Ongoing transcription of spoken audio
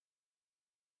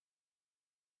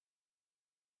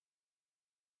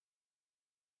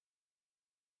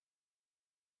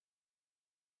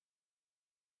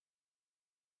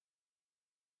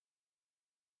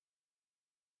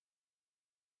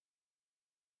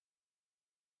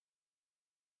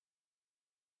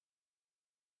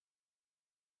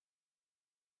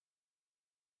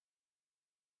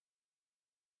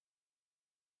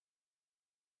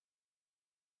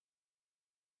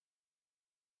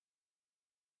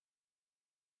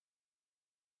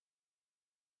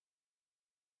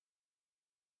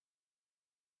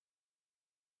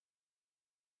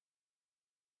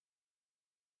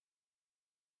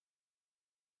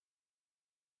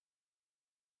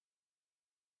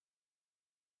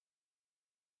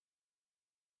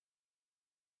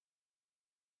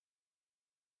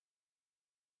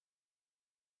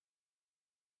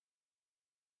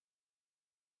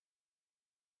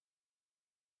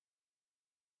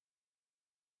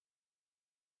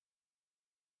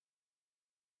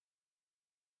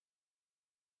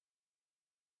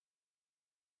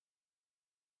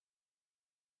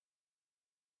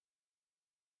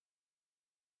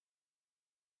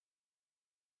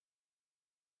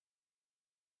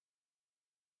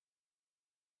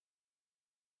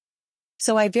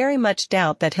So I very much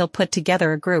doubt that he'll put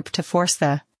together a group to force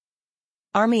the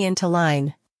army into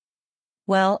line.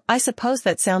 Well, I suppose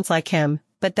that sounds like him,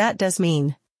 but that does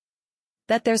mean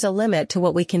that there's a limit to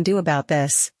what we can do about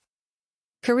this.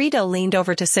 Kirito leaned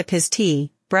over to sip his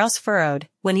tea, brows furrowed,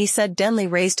 when he suddenly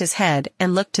raised his head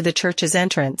and looked to the church's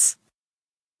entrance.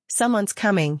 Someone's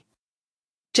coming.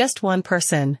 Just one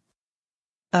person.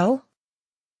 Oh?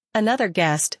 Another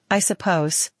guest, I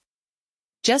suppose.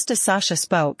 Just as Sasha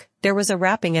spoke, there was a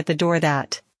rapping at the door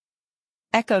that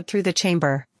echoed through the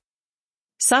chamber.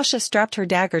 Sasha strapped her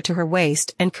dagger to her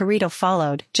waist and Kirito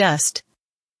followed, just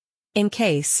in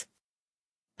case.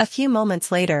 A few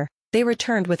moments later, they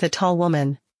returned with a tall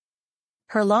woman.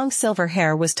 Her long silver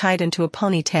hair was tied into a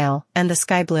ponytail, and the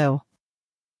sky blue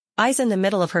eyes in the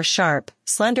middle of her sharp,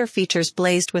 slender features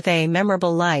blazed with a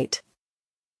memorable light.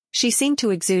 She seemed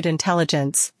to exude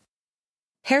intelligence.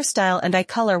 Hairstyle and eye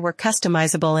color were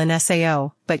customizable in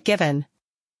SAO, but given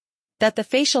that the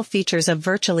facial features of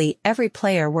virtually every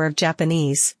player were of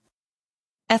Japanese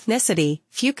ethnicity,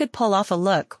 few could pull off a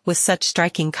look with such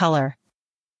striking color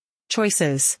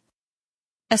choices.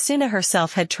 Asuna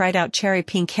herself had tried out cherry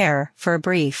pink hair for a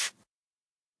brief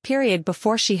period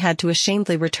before she had to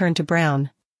ashamedly return to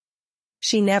brown.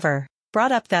 She never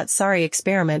brought up that sorry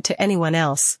experiment to anyone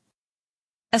else.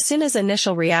 Asuna's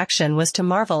initial reaction was to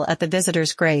marvel at the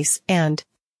visitor's grace and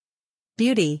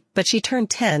beauty, but she turned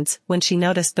tense when she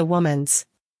noticed the woman's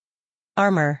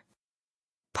armor.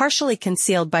 Partially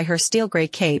concealed by her steel-gray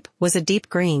cape was a deep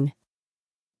green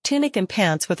tunic and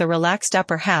pants with a relaxed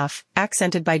upper half,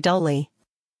 accented by dully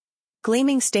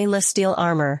gleaming stainless steel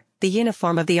armor, the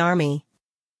uniform of the army.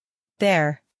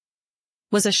 There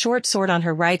was a short sword on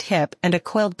her right hip and a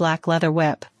coiled black leather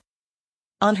whip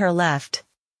on her left.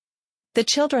 The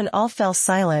children all fell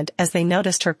silent as they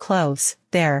noticed her clothes,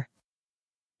 their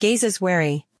gazes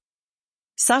wary.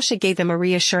 Sasha gave them a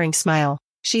reassuring smile.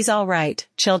 She's all right,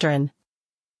 children.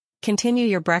 Continue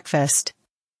your breakfast.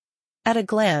 At a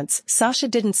glance, Sasha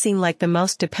didn't seem like the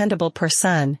most dependable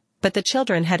person, but the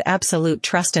children had absolute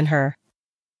trust in her.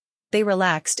 They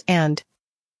relaxed and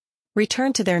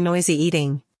returned to their noisy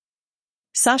eating.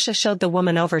 Sasha showed the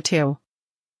woman over to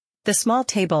the small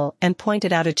table and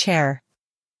pointed out a chair.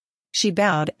 She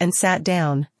bowed and sat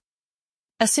down.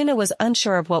 Asuna was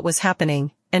unsure of what was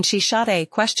happening, and she shot a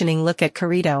questioning look at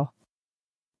Kirito.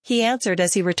 He answered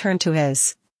as he returned to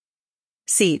his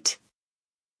seat.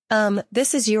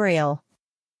 This is Uriel.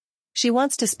 She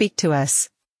wants to speak to us.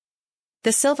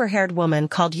 The silver-haired woman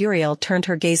called Uriel turned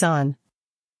her gaze on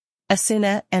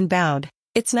Asuna and bowed.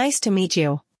 It's nice to meet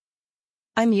you.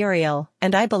 I'm Uriel,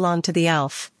 and I belong to the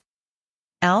ALF.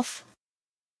 ALF?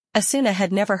 Asuna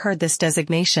had never heard this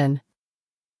designation.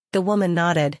 The woman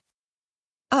nodded.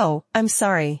 Oh, I'm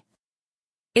sorry.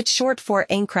 It's short for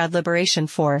Aincrad Liberation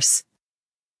Force.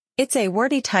 It's a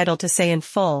wordy title to say in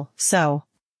full, so.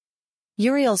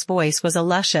 Uriel's voice was a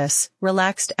luscious,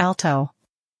 relaxed alto.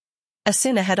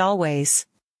 Asuna had always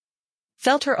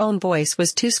felt her own voice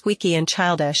was too squeaky and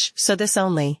childish, so this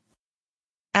only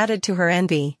added to her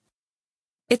envy.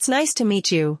 It's nice to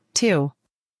meet you, too.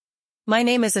 My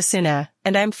name is Asuna,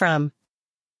 and I'm from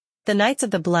the Knights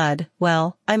of the Blood.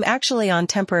 Well, I'm actually on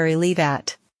temporary leave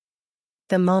at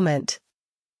the moment.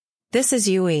 This is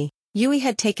Yui. Yui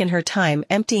had taken her time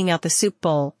emptying out the soup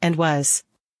bowl and was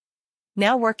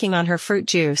now working on her fruit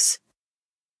juice.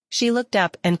 She looked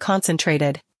up and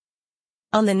concentrated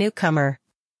on the newcomer.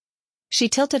 She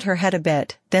tilted her head a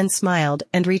bit, then smiled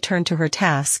and returned to her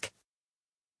task.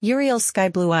 Uriel's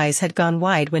sky-blue eyes had gone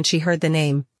wide when she heard the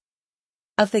name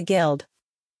of the guild.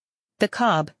 The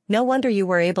Cobb, no wonder you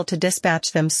were able to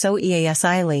dispatch them so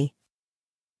easily.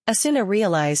 Asuna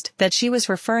realized that she was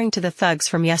referring to the thugs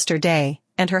from yesterday,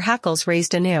 and her hackles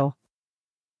raised anew.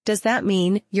 Does that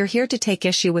mean you're here to take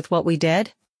issue with what we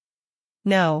did?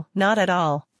 No, not at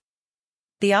all.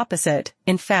 The opposite.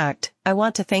 In fact, I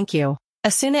want to thank you.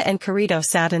 Asuna and Kirito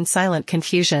sat in silent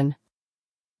confusion.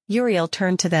 Uriel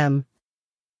turned to them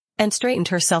and straightened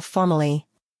herself formally.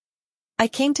 I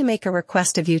came to make a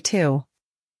request of you too.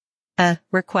 A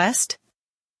request?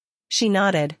 She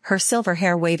nodded, her silver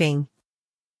hair waving.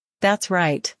 That's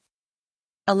right.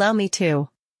 Allow me to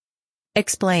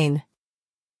explain.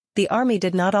 The army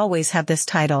did not always have this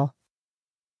title.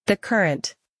 The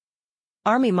current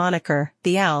army moniker,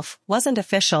 the ALF, wasn't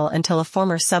official until a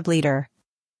former sub-leader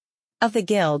of the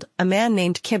guild, a man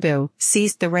named Kibu,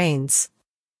 seized the reins.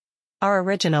 Our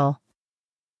original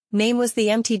name was the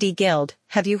MTD Guild.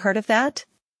 Have you heard of that?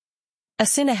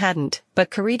 Asuna hadn't,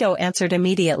 but Kirito answered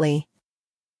immediately.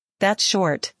 That's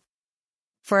short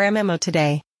for MMO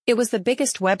Today. It was the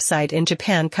biggest website in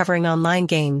Japan covering online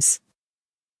games.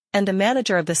 And the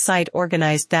manager of the site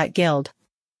organized that guild.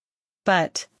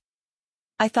 But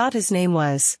I thought his name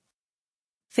was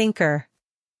Thinker.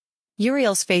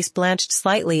 Uriel's face blanched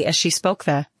slightly as she spoke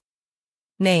the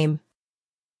name.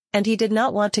 And he did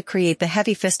not want to create the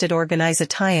heavy-fisted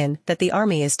organization that the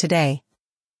army is today.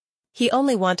 He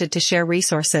only wanted to share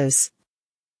resources,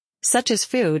 such as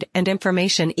food and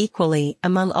information, equally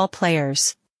among all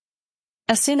players.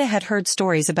 Asuna had heard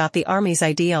stories about the army's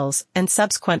ideals and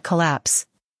subsequent collapse.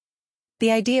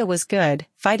 The idea was good,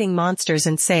 fighting monsters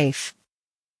and safe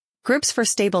groups for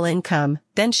stable income,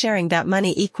 then sharing that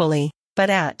money equally,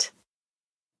 but at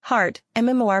heart,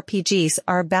 MMORPGs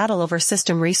are a battle over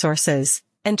system resources,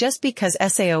 and just because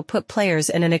SAO put players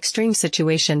in an extreme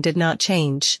situation did not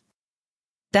change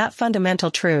that fundamental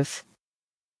truth.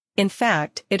 In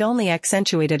fact, it only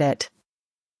accentuated it.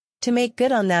 To make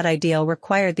good on that ideal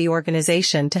required the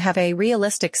organization to have a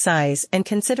realistic size and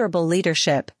considerable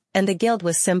leadership, and the guild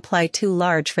was simply too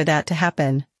large for that to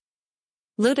happen.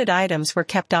 Looted items were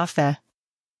kept off the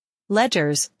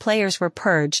ledgers, players were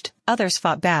purged, others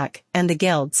fought back, and the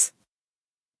guild's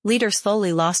leader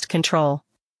slowly lost control.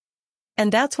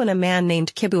 And that's when a man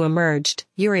named Kibu emerged,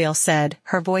 Uriel said,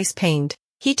 her voice pained.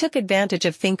 He took advantage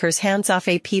of Thinker's hands-off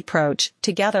AP approach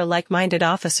to gather like-minded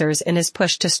officers in his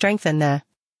push to strengthen the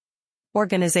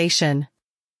organization.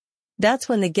 That's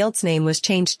when the guild's name was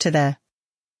changed to the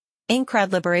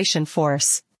Aincrad Liberation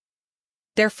Force.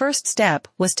 Their first step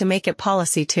was to make it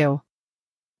policy to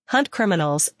hunt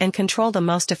criminals and control the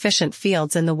most efficient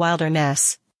fields in the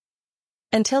wilderness.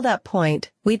 Until that point,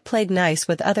 we'd played nice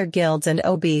with other guilds and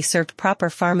OB served proper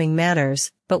farming matters,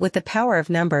 but with the power of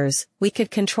numbers, we could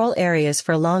control areas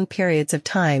for long periods of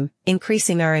time,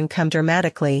 increasing our income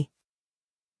dramatically.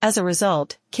 As a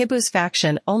result, Kibu's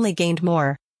faction only gained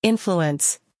more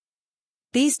influence.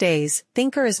 These days,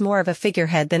 Thinker is more of a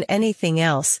figurehead than anything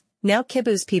else. Now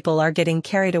Kibu's people are getting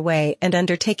carried away and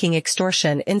undertaking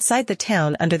extortion inside the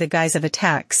town under the guise of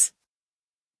attacks.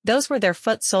 Those were their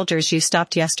foot soldiers you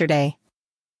stopped yesterday.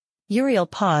 Uriel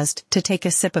paused to take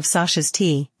a sip of Sasha's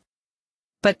tea.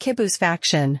 But Kibu's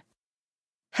faction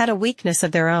had a weakness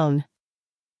of their own.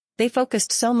 They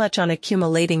focused so much on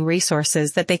accumulating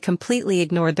resources that they completely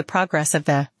ignored the progress of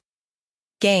the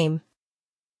game.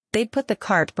 They'd put the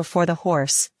cart before the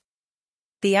horse.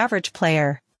 The average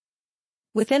player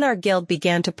within our guild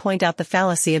began to point out the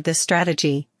fallacy of this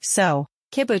strategy, so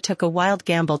Kibu took a wild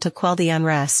gamble to quell the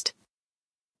unrest.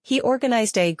 He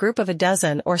organized a group of a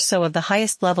dozen or so of the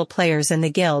highest level players in the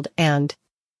guild and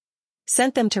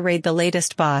sent them to raid the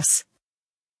latest boss.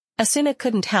 Asuna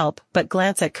couldn't help but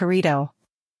glance at Kirito.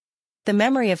 The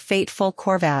memory of fateful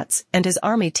Korvats and his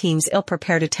army team's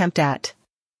ill-prepared attempt at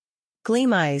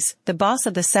Gleameyes, the boss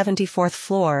of the 74th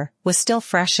floor, was still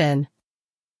fresh in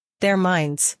their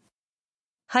minds.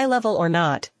 High level or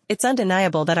not, it's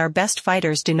undeniable that our best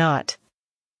fighters do not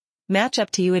match up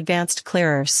to you advanced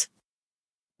clearers.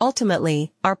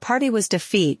 Ultimately, our party was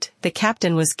defeated, the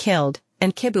captain was killed,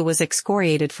 and Kibu was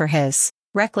excoriated for his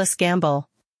reckless gamble.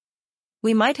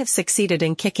 We might have succeeded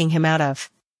in kicking him out of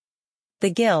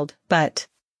the guild, but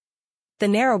the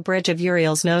narrow bridge of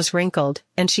Uriel's nose wrinkled,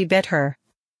 and she bit her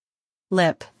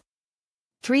lip.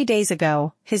 3 days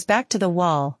ago, his back to the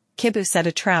wall, Kibu set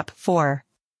a trap for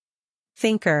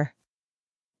Thinker.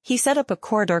 He set up a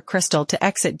corridor crystal to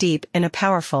exit deep in a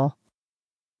powerful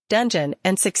dungeon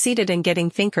and succeeded in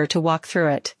getting Thinker to walk through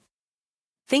it.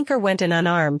 Thinker went in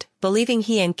unarmed, believing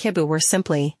he and Kibu were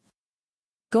simply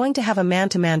going to have a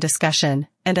man-to-man discussion,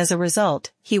 and as a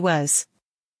result, he was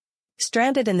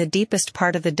stranded in the deepest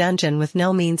part of the dungeon with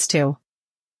no means to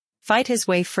fight his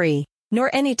way free,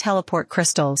 nor any teleport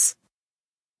crystals.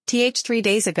 3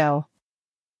 days ago.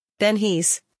 Then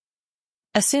he's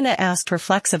Asuna asked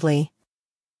reflexively.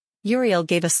 Uriel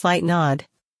gave a slight nod.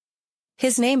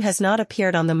 His name has not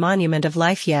appeared on the Monument of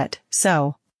Life yet,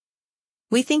 so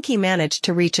we think he managed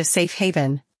to reach a safe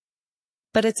haven.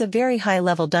 But it's a very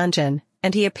high-level dungeon,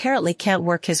 and he apparently can't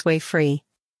work his way free.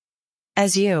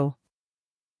 As you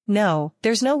know,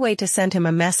 there's no way to send him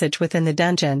a message within the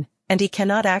dungeon, and he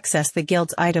cannot access the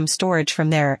guild's item storage from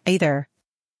there, either.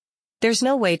 There's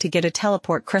no way to get a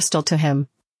teleport crystal to him.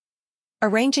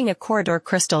 Arranging a corridor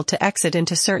crystal to exit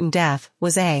into certain death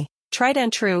was a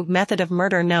tried-and-true method of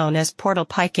murder known as portal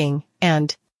piking,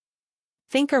 and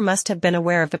Thinker must have been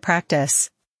aware of the practice.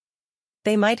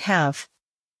 They might have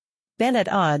been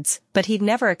at odds, but he'd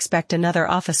never expect another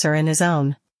officer in his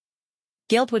own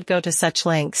guild would go to such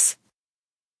lengths.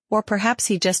 Or perhaps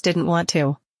he just didn't want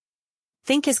to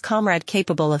think his comrade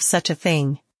capable of such a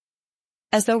thing.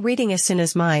 As though reading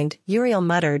Asuna's mind, Uriel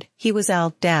muttered, he was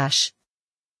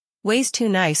ways too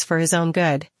nice for his own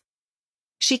good.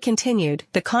 She continued,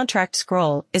 the contract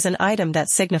scroll is an item that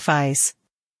signifies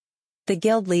the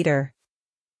guild leader.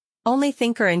 Only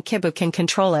Thinker and Kibu can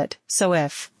control it, so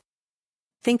if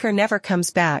Thinker never comes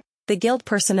back, the guild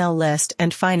personnel list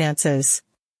and finances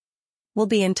will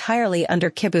be entirely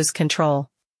under Kibu's control.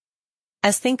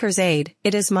 As Thinker's aide,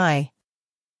 it is my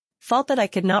fault that I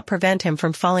could not prevent him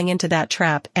from falling into that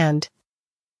trap and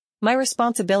my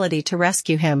responsibility to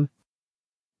rescue him.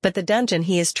 But the dungeon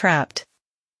he is trapped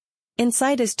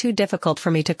inside is too difficult for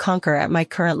me to conquer at my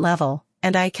current level,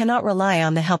 and I cannot rely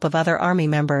on the help of other army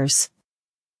members.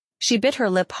 She bit her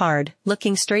lip hard,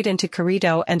 looking straight into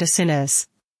Kirito and Asuna's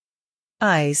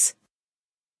eyes.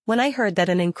 When I heard that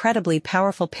an incredibly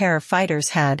powerful pair of fighters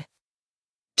had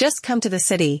just come to the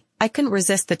city, I couldn't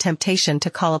resist the temptation to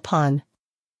call upon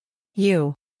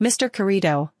you, Mr.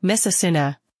 Kirito, Miss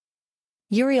Asuna.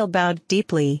 Uriel bowed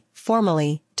deeply,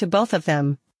 formally, to both of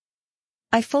them.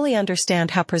 I fully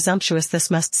understand how presumptuous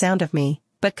this must sound of me,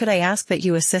 but could I ask that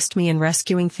you assist me in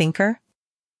rescuing Thinker?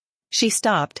 She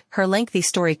stopped, her lengthy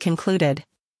story concluded.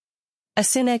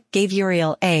 Asuna gave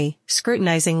Uriel a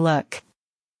scrutinizing look.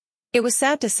 It was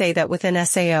sad to say that within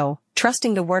SAO,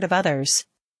 trusting the word of others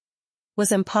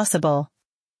was impossible.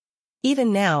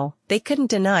 Even now, they couldn't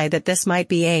deny that this might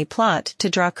be a plot to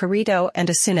draw Kirito and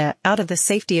Asuna out of the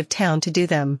safety of town to do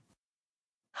them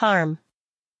harm.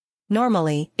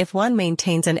 Normally, if one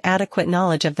maintains an adequate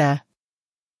knowledge of the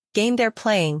game they're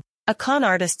playing, a con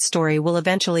artist's story will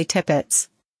eventually tip its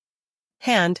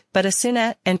hand, but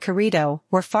Asuna and Kirito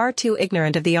were far too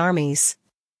ignorant of the army's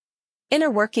inner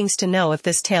workings to know if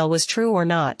this tale was true or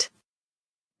not.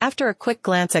 After a quick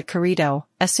glance at Kirito,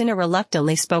 Asuna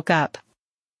reluctantly spoke up.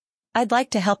 I'd like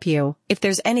to help you, if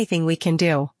there's anything we can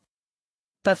do.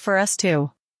 But for us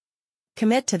to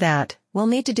commit to that, we'll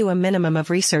need to do a minimum of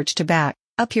research to back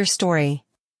up your story.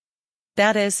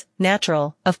 That is,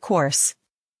 natural, of course.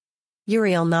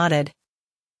 Uriel nodded.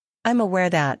 I'm aware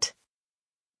that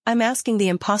I'm asking the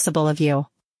impossible of you.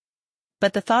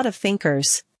 But the thought of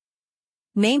Thinker's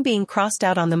name being crossed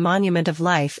out on the monument of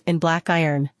life in black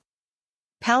iron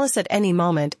palace at any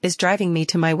moment is driving me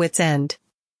to my wit's end.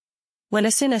 When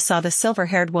Asuna saw the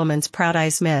silver-haired woman's proud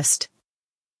eyes mist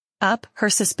up, her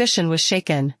suspicion was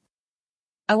shaken.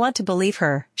 I want to believe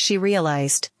her, she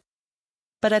realized.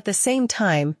 But at the same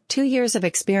time, 2 years of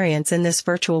experience in this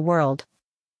virtual world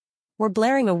were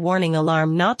blaring a warning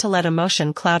alarm not to let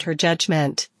emotion cloud her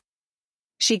judgment.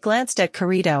 She glanced at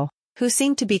Kirito, who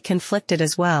seemed to be conflicted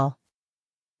as well.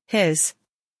 His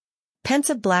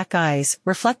pensive black eyes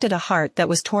reflected a heart that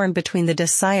was torn between the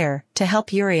desire to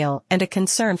help Uriel and a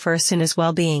concern for Asuna's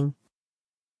well-being.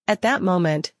 At that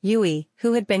moment, Yui,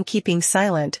 who had been keeping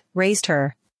silent, raised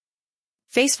her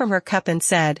face from her cup and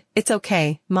said, "It's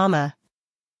okay, Mama.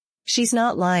 She's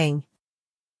not lying."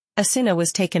 Asuna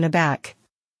was taken aback.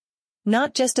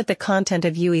 Not just at the content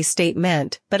of Yui's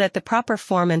statement, but at the proper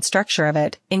form and structure of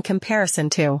it, in comparison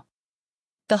to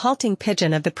the halting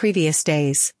pigeon of the previous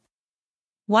days.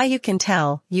 Why, you can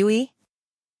tell, Yui?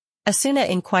 Asuna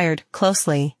inquired,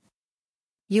 closely.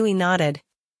 Yui nodded.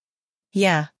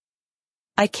 Yeah.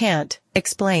 I can't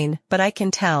explain, but I can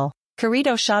tell.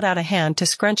 Kirito shot out a hand to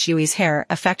scrunch Yui's hair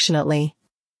affectionately.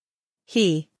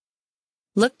 He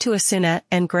looked to Asuna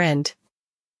and grinned.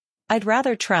 I'd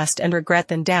rather trust and regret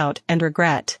than doubt and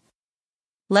regret.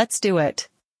 Let's do it.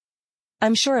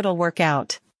 I'm sure it'll work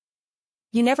out.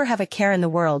 You never have a care in the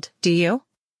world, do you?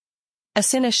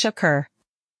 Asuna shook her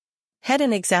head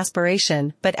in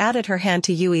exasperation but added her hand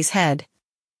to Yui's head.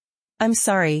 I'm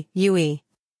sorry, Yui.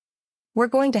 We're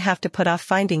going to have to put off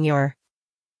finding your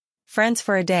friends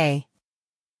for a day.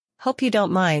 Hope you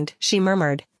don't mind, she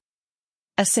murmured.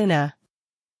 Asuna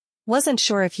wasn't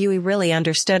sure if Yui really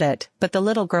understood it, but the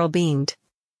little girl beamed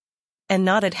and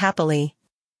nodded happily.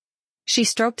 She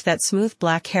stroked that smooth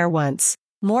black hair once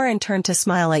more and turned to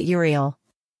smile at Uriel.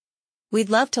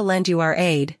 We'd love to lend you our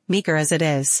aid, meager as it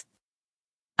is.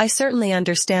 I certainly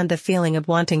understand the feeling of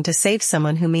wanting to save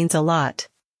someone who means a lot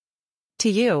to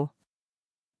you.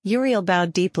 Uriel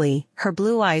bowed deeply, her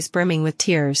blue eyes brimming with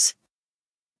tears.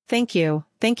 Thank you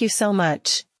so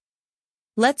much.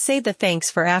 Let's save the thanks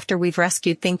for after we've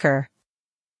rescued Thinker.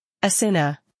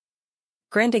 Asuna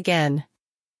grinned again.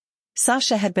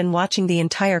 Sasha had been watching the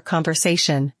entire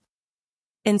conversation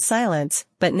in silence,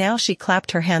 but now she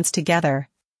clapped her hands together.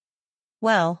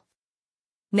 Well,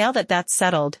 now that that's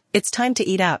settled, it's time to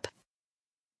eat up.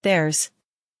 There's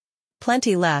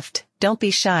plenty left, don't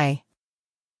be shy.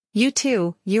 You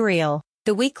too, Uriel.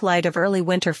 The weak light of early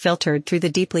winter filtered through the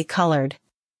deeply colored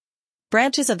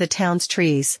branches of the town's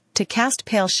trees, to cast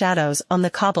pale shadows on the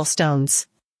cobblestones.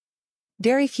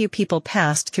 Very few people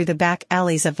passed through the back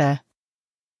alleys of the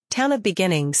Town of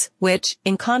Beginnings, which,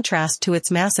 in contrast to its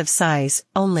massive size,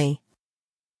 only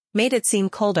made it seem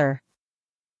colder.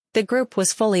 The group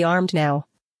was fully armed now.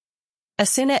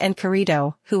 Asuna and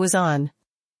Kirito, who was on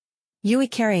Yui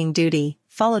carrying duty,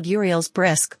 followed Uriel's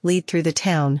brisk lead through the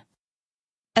town.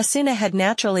 Asuna had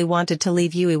naturally wanted to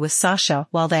leave Yui with Sasha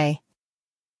while they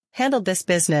handled this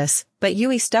business, but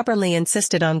Yui stubbornly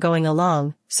insisted on going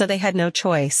along, so they had no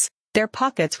choice. Their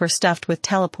pockets were stuffed with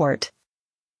teleport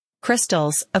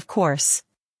crystals, of course.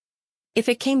 If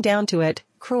it came down to it,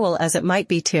 cruel as it might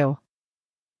be to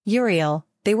Uriel,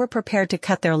 they were prepared to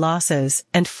cut their losses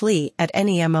and flee at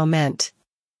any moment.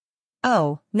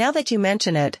 Oh, now that you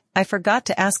mention it, I forgot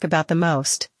to ask about the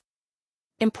most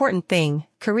important thing,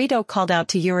 Kirito called out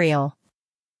to Uriel.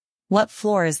 What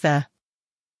floor is the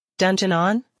dungeon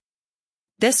on?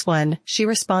 This one, she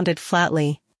responded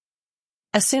flatly.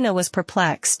 Asuna was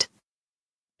perplexed.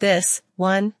 This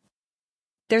one?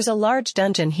 There's a large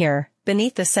dungeon here,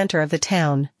 beneath the center of the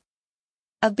town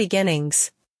of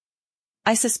Beginnings.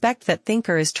 I suspect that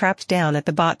Thinker is trapped down at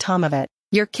the bottom of it.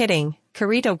 You're kidding,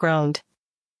 Kirito groaned.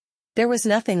 There was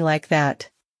nothing like that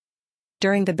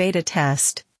during the beta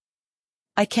test.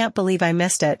 I can't believe I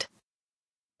missed it.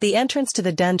 The entrance to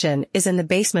the dungeon is in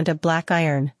the basement of Black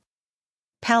Iron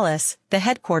Palace, the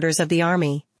headquarters of the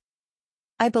army.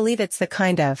 I believe it's the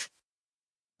kind of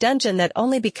dungeon that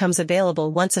only becomes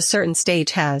available once a certain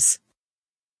stage has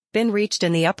been reached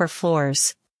in the upper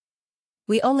floors.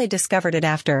 We only discovered it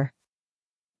after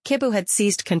Kibu had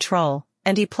seized control,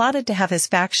 and he plotted to have his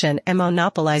faction and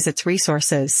monopolize its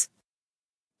resources.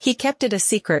 He kept it a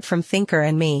secret from Thinker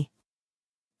and me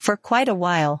for quite a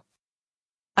while.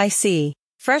 I see.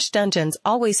 Fresh dungeons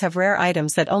always have rare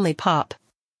items that only pop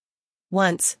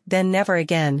once, then never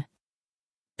again.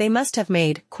 They must have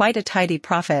made quite a tidy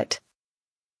profit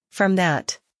from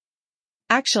that.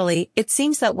 Actually, it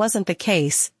seems that wasn't the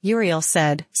case, Uriel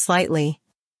said, slightly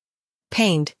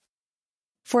pained.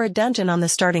 For a dungeon on the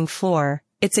starting floor,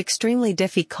 it's extremely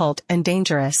difficult and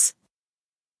dangerous.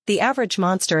 The average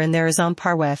monster in there is on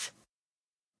par with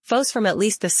foes from at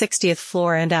least the 60th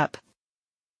floor and up.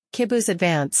 Kibu's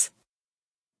advance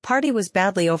party was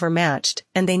badly overmatched,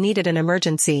 and they needed an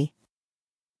emergency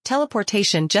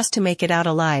teleportation just to make it out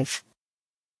alive.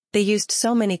 They used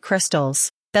so many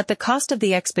crystals that the cost of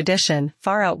the expedition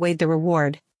far outweighed the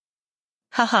reward.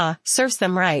 Haha, serves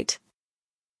them right.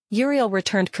 Uriel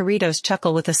returned Kirito's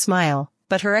chuckle with a smile,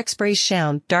 but her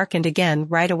expression darkened again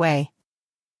right away.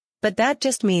 But that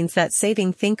just means that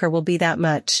saving Thinker will be that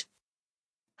much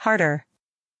harder.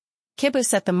 Kibu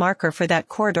set the marker for that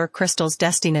corridor crystal's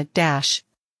destiny dash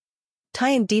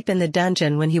time deep in the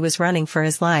dungeon when he was running for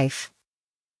his life.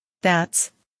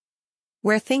 That's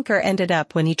where Thinker ended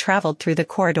up when he traveled through the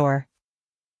corridor.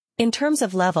 In terms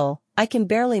of level, I can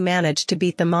barely manage to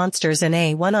beat the monsters in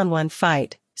a one-on-one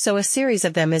fight, so a series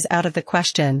of them is out of the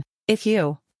question. If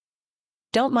you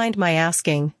don't mind my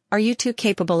asking, are you two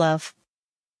capable of?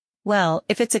 Well,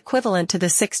 if it's equivalent to the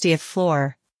 60th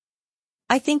floor,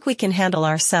 I think we can handle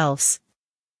ourselves.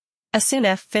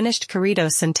 Asuna finished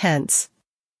Kirito's sentence.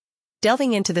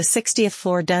 Delving into the 60th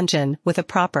floor dungeon with a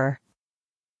proper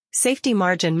safety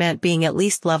margin meant being at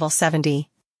least level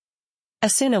 70.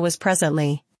 Asuna was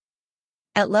presently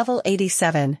at level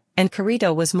 87, and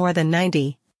Kirito was more than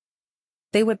 90.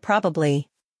 They would probably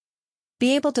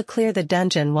be able to clear the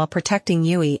dungeon while protecting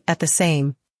Yui at the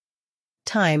same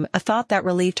time, a thought that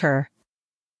relieved her.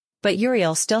 But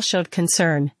Uriel still showed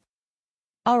concern.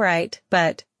 Alright,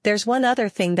 but there's one other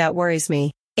thing that worries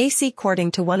me.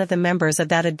 According to one of the members of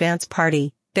that advance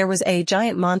party, there was a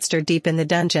giant monster deep in the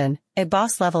dungeon, a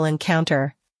boss-level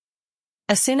encounter.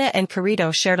 Asuna and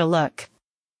Kirito shared a look.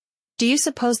 Do you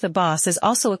suppose the boss is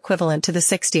also equivalent to the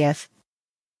 60th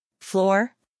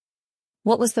floor?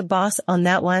 What was the boss on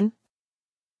that one?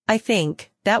 I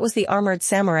think that was the armored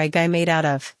samurai guy made out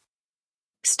of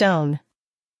stone.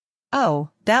 Oh,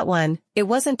 that one, it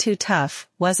wasn't too tough,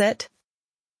 was it?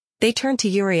 They turned to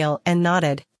Uriel and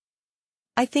nodded.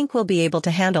 I think we'll be able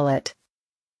to handle it.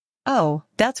 Oh,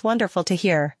 that's wonderful to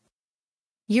hear.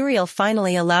 Uriel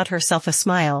finally allowed herself a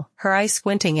smile, her eyes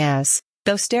squinting as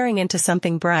though staring into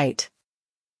something bright.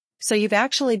 So you've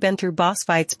actually been through boss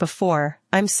fights before.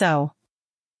 I'm so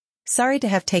sorry to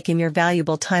have taken your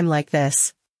valuable time like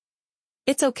this.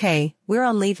 It's okay, we're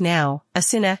on leave now,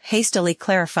 Asuna hastily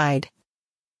clarified.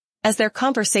 As their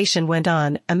conversation went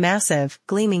on, a massive,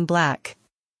 gleaming black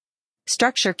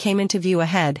structure came into view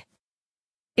ahead.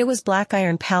 It was Black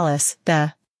Iron Palace,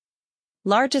 the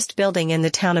largest building in the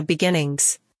town of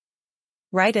Beginnings.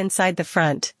 Right inside the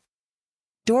front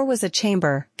door was a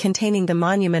chamber containing the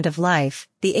Monument of Life,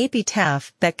 the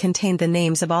epitaph that contained the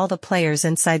names of all the players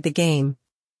inside the game.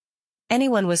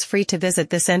 Anyone was free to visit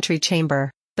this entry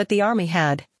chamber, but the army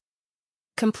had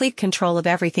complete control of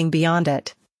everything beyond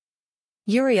it.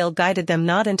 Uriel guided them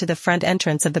not into the front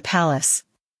entrance of the palace,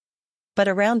 but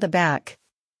around the back.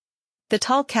 The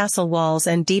tall castle walls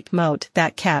and deep moat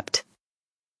that kept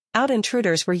out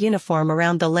intruders were uniform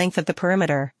around the length of the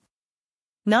perimeter.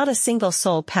 Not a single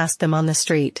soul passed them on the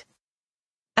street.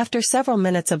 After several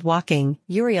minutes of walking,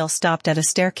 Uriel stopped at a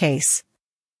staircase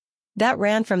that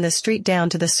ran from the street down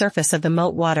to the surface of the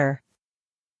moat water.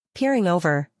 Peering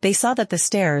over, they saw that the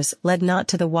stairs led not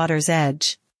to the water's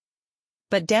edge,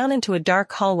 but down into a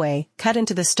dark hallway cut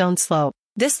into the stone slope.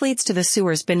 This leads to the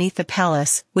sewers beneath the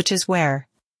palace, which is where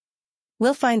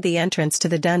we'll find the entrance to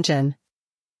the dungeon.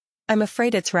 I'm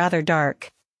afraid it's rather dark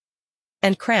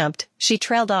and cramped. She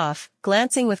trailed off,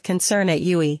 glancing with concern at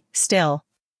Yui, still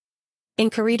in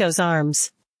Kirito's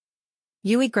arms.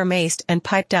 Yui grimaced and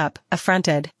piped up,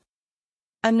 affronted.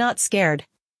 I'm not scared.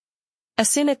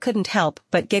 Asuna couldn't help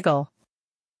but giggle.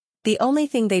 The only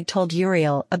thing they'd told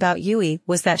Uriel about Yui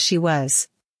was that she was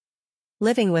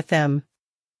living with them.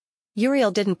 Uriel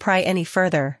didn't pry any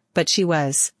further, but she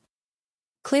was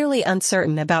clearly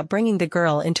uncertain about bringing the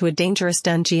girl into a dangerous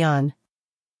dungeon.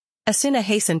 Asuna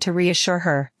hastened to reassure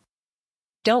her.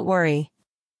 Don't worry.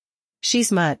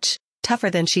 She's much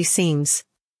tougher than she seems.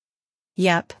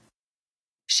 Yep.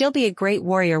 She'll be a great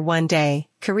warrior one day,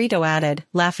 Kirito added,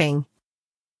 laughing,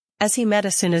 as he met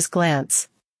Asuna's glance.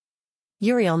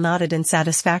 Uriel nodded in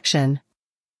satisfaction.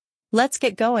 Let's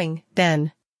get going,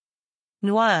 then.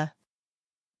 Nwaa.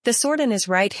 The sword in his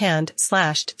right hand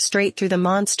slashed straight through the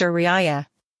monster Riaya.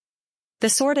 The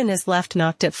sword in his left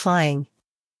knocked it flying.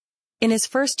 In his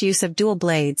first use of dual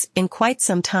blades in quite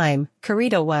some time,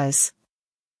 Kirito was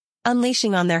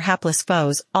unleashing on their hapless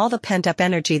foes all the pent-up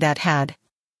energy that had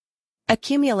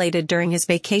accumulated during his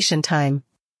vacation time.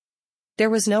 There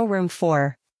was no room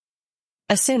for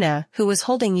Asuna, who was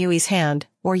holding Yui's hand,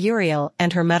 or Uriel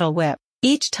and her metal whip.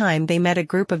 Each time they met a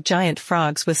group of giant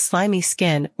frogs with slimy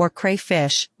skin or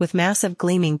crayfish with massive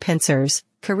gleaming pincers,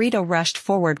 Kirito rushed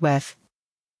forward with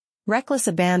reckless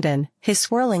abandon, his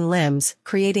swirling limbs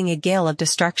creating a gale of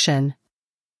destruction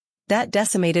that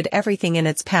decimated everything in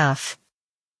its path.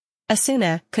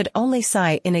 Asuna could only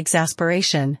sigh in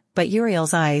exasperation, but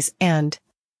Uriel's eyes and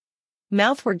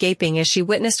mouth were gaping as she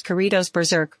witnessed Kirito's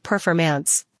berserk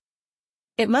performance.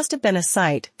 It must have been a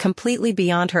sight completely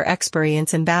beyond her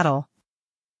experience in battle.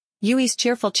 Yui's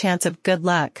cheerful chants of good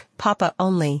luck, Papa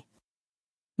only,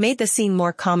 made the scene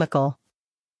more comical.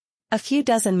 A few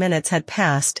dozen minutes had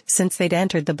passed since they'd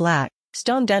entered the black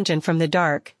stone dungeon from the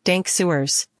dark, dank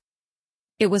sewers.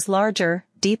 It was larger,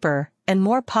 deeper, and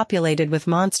more populated with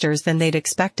monsters than they'd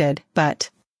expected, but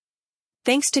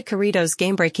thanks to Kirito's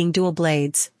game-breaking dual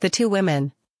blades, the two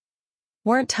women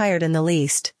weren't tired in the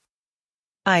least.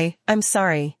 I'm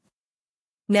sorry.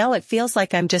 Now it feels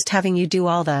like I'm just having you do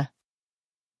all the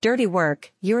dirty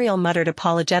work, Uriel muttered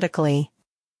apologetically.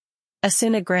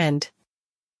 Asuna grinned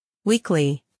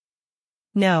weakly.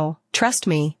 No, trust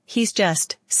me, he's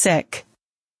just sick.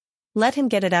 Let him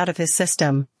get it out of his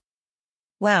system.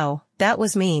 Wow, that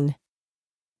was mean.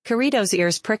 Kirito's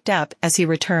ears pricked up as he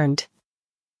returned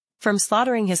from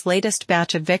slaughtering his latest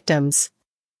batch of victims.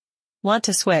 Want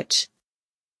to switch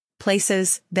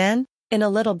places, then? In a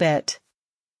little bit.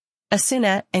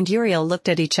 Asuna and Uriel looked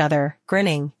at each other,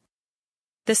 grinning.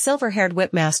 The silver-haired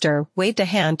whipmaster waved a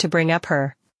hand to bring up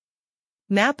her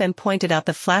map and pointed out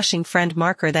the flashing friend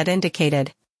marker that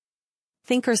indicated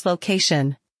Thinker's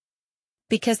location.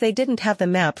 Because they didn't have the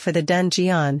map for the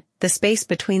dungeon, the space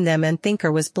between them and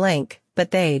Thinker was blank,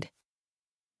 but they'd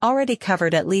already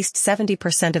covered at least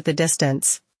 70% of the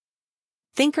distance.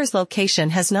 Thinker's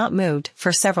location has not moved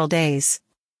for several days.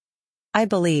 I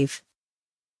believe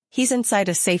he's inside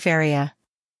a safe area.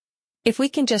 If we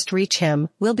can just reach him,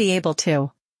 we'll be able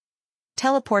to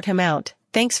teleport him out.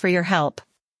 Thanks for your help.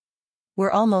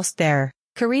 We're almost there.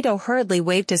 Kirito hurriedly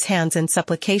waved his hands in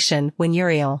supplication when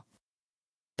Uriel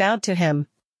bowed to him.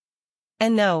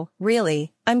 And no,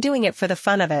 really, I'm doing it for the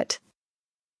fun of it.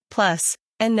 Plus,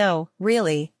 and no,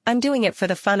 really, I'm doing it for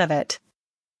the fun of it.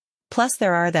 Plus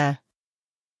there are the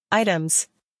items.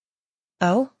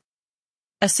 Oh?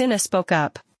 Asuna spoke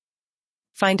up.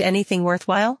 Find anything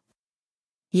worthwhile?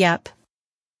 Yep.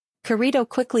 Kirito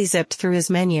quickly zipped through his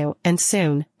menu and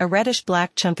soon, a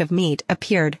reddish-black chunk of meat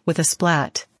appeared with a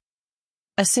splat.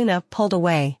 Asuna pulled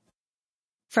away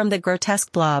from the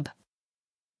grotesque blob.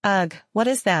 Ugh, what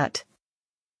is that?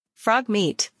 Frog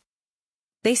meat.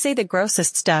 They say the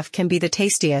grossest stuff can be the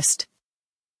tastiest.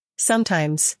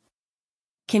 Sometimes.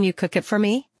 Can you cook it for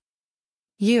me?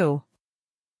 You.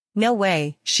 No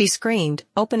way, she screamed,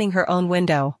 opening her own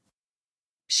window.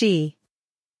 She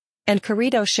And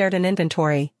Kirito shared an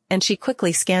inventory, and she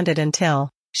quickly scanned it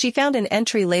until she found an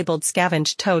entry labeled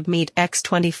Scavenged Toad Meat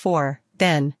X24,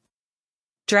 then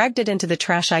dragged it into the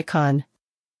trash icon.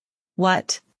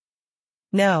 What?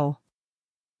 No.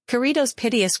 Kirito's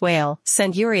piteous wail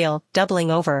sent Uriel doubling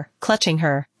over, clutching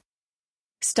her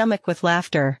stomach with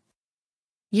laughter.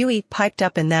 Yui piped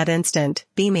up in that instant,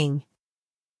 beaming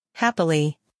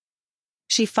happily.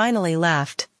 She finally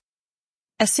laughed.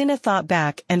 Asuna thought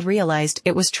back and realized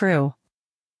it was true.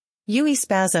 Yui's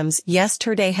spasms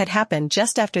yesterday had happened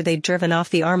just after they'd driven off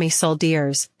the army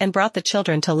soldiers and brought the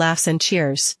children to laughs and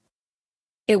cheers.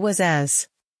 It was as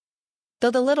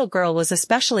though the little girl was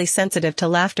especially sensitive to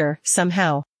laughter,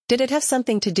 somehow. Did it have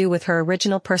something to do with her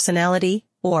original personality,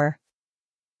 or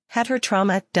had her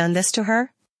trauma done this to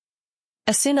her?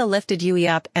 Asuna lifted Yui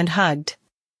up and hugged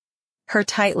her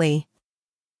tightly.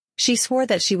 She swore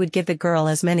that she would give the girl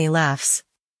as many laughs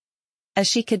as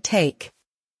she could take.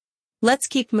 Let's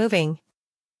keep moving.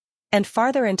 And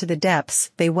farther into the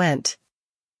depths they went.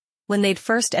 When they'd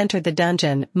first entered the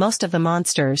dungeon, most of the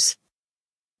monsters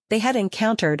they had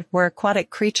encountered were aquatic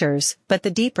creatures, but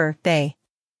the deeper they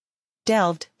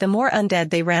delved, the more undead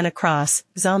they ran across,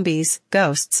 zombies,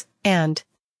 ghosts, and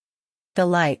the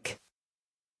like.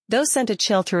 Those sent a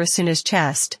chill through Asuna's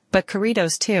chest, but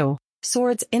Kirito's too.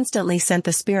 Swords instantly sent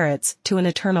the spirits to an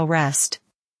eternal rest.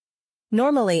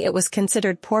 Normally it was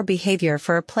considered poor behavior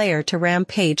for a player to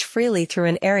rampage freely through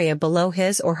an area below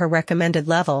his or her recommended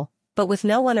level, but with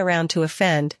no one around to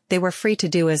offend, they were free to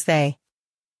do as they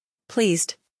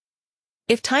pleased.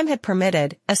 If time had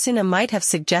permitted, Asuna might have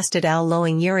suggested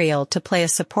allowing Uriel to play a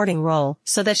supporting role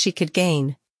so that she could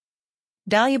gain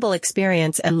valuable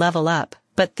experience and level up,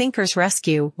 but Thinker's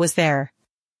rescue was their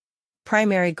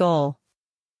primary goal.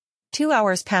 2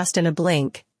 hours passed in a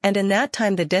blink, and in that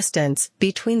time the distance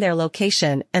between their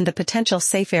location and the potential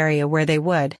safe area where they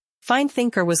would find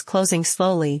Thinker was closing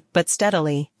slowly but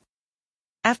steadily.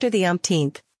 After the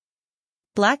umpteenth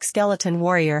black skeleton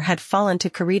warrior had fallen to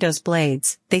Kirito's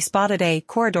blades, they spotted a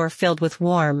corridor filled with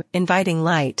warm, inviting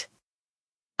light.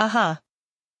 Aha!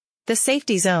 The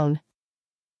safety zone!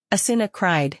 Asuna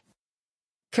cried.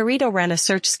 Kirito ran a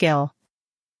search skill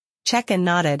check and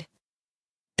nodded.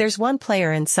 There's one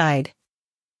player inside.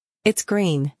 It's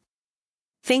green.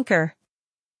 Thinker.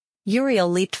 Uriel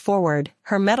leaped forward,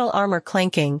 her metal armor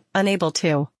clanking, unable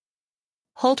to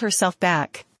hold herself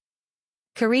back.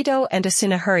 Kirito and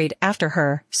Asuna hurried after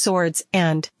her, swords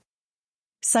and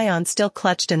scion still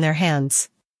clutched in their hands.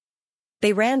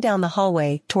 They ran down the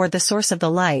hallway toward the source of the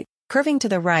light, curving to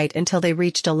the right until they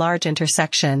reached a large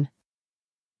intersection.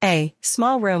 A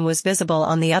small room was visible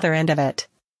on the other end of it.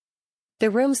 The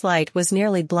room's light was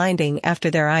nearly blinding after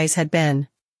their eyes had been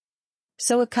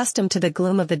so accustomed to the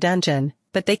gloom of the dungeon,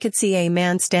 but they could see a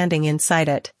man standing inside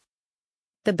it.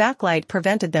 The backlight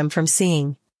prevented them from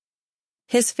seeing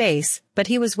his face, but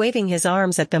he was waving his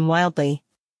arms at them wildly.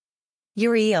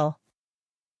 Uriel!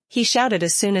 He shouted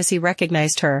as soon as he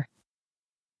recognized her.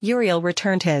 Uriel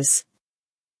returned his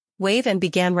wave and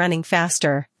began running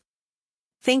faster.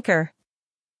 Thinker!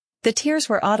 The tears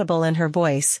were audible in her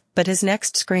voice, but his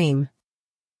next scream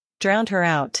drowned her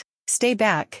out. Stay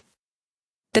back.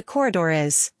 The corridor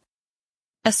is.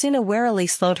 Asuna warily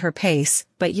slowed her pace,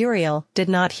 but Uriel did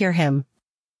not hear him.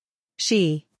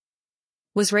 She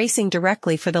was racing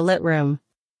directly for the lit room.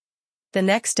 The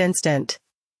next instant,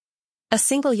 a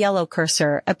single yellow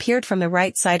cursor appeared from the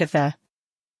right side of the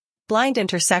blind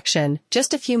intersection,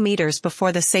 just a few meters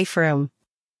before the safe room.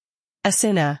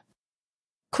 Asuna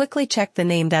quickly checked the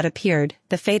name that appeared,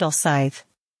 the Fatal Scythe.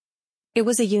 It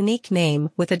was a unique name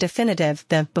with a definitive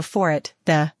 "the" before it,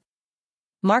 the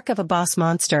mark of a boss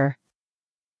monster.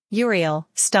 Uriel,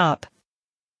 stop.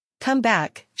 Come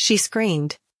back, she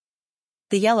screamed.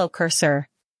 The yellow cursor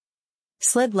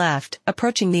slid left,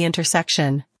 approaching the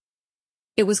intersection.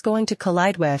 It was going to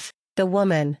collide with the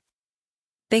woman.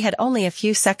 They had only a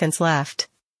few seconds left.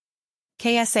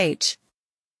 KSH.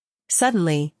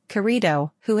 Suddenly,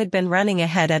 Kirito, who had been running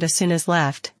ahead at Asuna's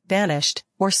left, vanished,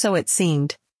 or so it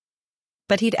seemed.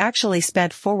 But he'd actually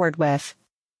sped forward with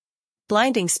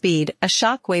blinding speed, a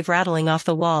shockwave rattling off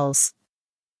the walls.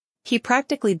 He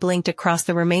practically blinked across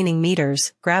the remaining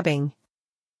meters, grabbing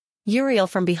Uriel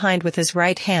from behind with his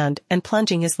right hand and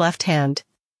plunging his left hand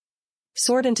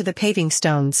sword into the paving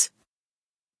stones.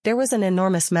 There was an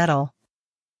enormous metal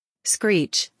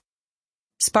screech.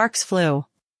 Sparks flew.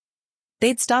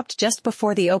 They'd stopped just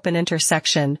before the open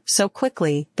intersection, so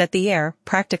quickly that the air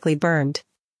practically burned.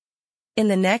 In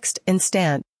the next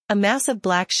instant, a massive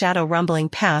black shadow rumbling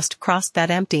past crossed that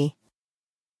empty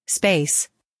space.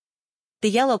 The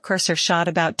yellow cursor shot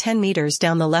about 10 meters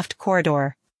down the left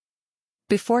corridor.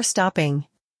 Before stopping,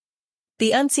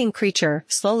 the unseen creature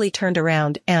slowly turned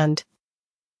around and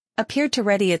appeared to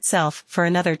ready itself for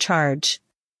another charge.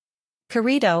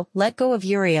 Kirito let go of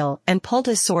Uriel and pulled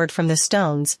his sword from the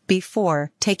stones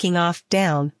before taking off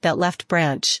down that left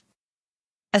branch.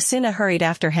 Asuna hurried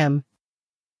after him.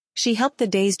 She helped the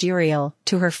dazed Uriel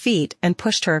to her feet and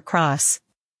pushed her across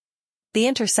the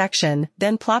intersection,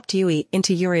 then plopped Yui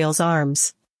into Uriel's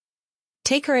arms.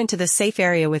 Take her into the safe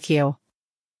area with you.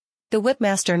 The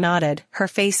whipmaster nodded, her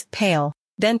face pale,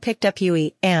 then picked up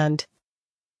Yui and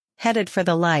headed for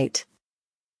the light.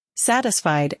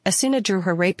 Satisfied, Asuna drew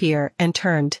her rapier and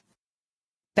turned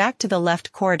back to the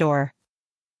left corridor.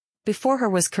 Before her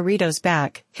was Kirito's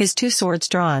back, his two swords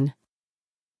drawn.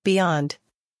 Beyond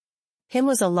him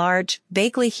was a large,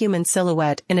 vaguely human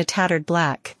silhouette in a tattered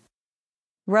black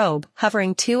robe,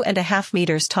 hovering 2.5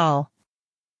 meters tall.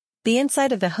 The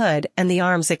inside of the hood and the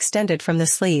arms extended from the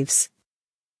sleeves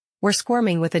were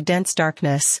squirming with a dense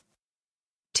darkness.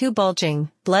 Two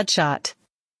bulging, bloodshot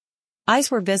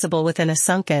eyes were visible within a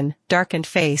sunken, darkened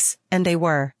face, and they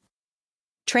were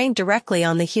trained directly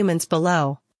on the humans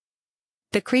below.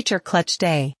 The creature clutched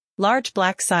a large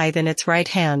black scythe in its right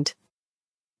hand.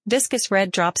 Viscous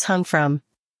red drops hung from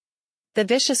the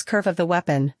vicious curve of the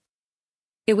weapon.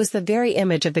 It was the very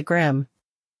image of the grim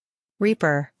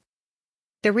Reaper.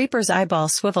 The Reaper's eyeball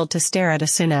swiveled to stare at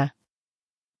Asuna.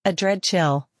 A dread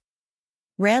chill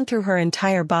ran through her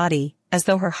entire body, as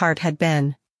though her heart had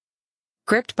been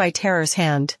gripped by terror's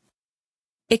hand.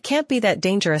 It can't be that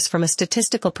dangerous from a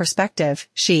statistical perspective,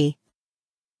 she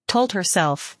told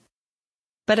herself.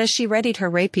 But as she readied her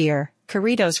rapier,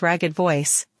 Kirito's ragged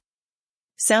voice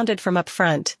sounded from up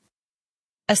front.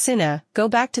 Asuna, go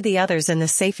back to the others in the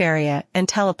safe area and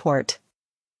teleport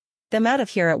them out of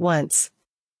here at once.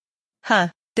 Huh,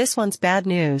 this one's bad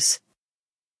news.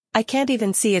 I can't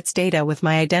even see its data with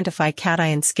my Identify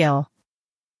Cation skill.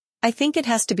 I think it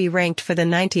has to be ranked for the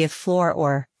 90th floor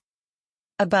or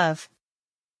above.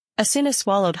 Asuna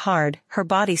swallowed hard, her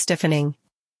body stiffening.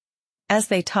 As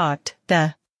they talked,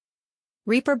 the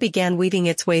Reaper began weaving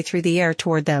its way through the air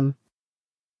toward them.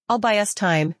 I'll buy us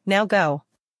time, now go.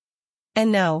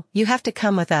 And no, you have to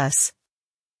come with us.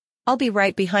 I'll be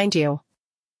right behind you.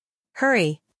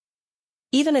 Hurry.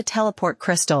 Even a teleport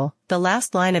crystal, the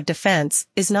last line of defense,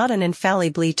 is not an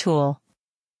infallibly tool.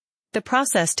 The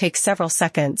process takes several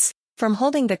seconds, from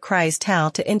holding the Cry's Tal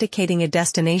to indicating a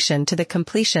destination to the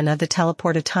completion of the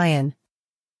teleportation.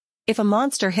 If a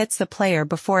monster hits the player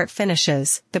before it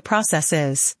finishes, the process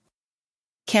is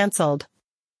cancelled.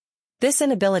 This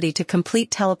inability to complete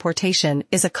teleportation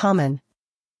is a common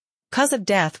cause of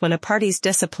death when a party's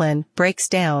discipline breaks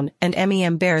down and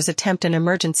MEM bears attempt an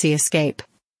emergency escape.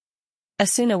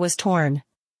 Asuna was torn.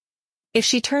 If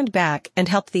she turned back and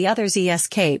helped the others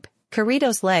escape,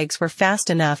 Kirito's legs were fast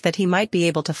enough that he might be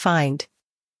able to find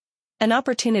an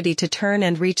opportunity to turn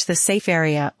and reach the safe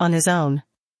area on his own.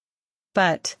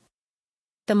 But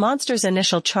the monster's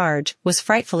initial charge was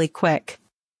frightfully quick.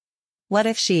 What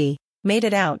if she made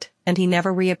it out, and he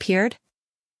never reappeared?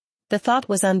 The thought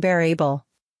was unbearable.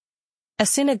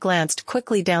 Asuna glanced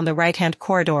quickly down the right-hand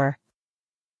corridor.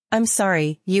 I'm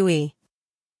sorry, Yui.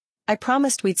 I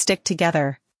promised we'd stick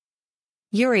together.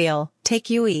 Uriel, take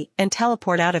Yui and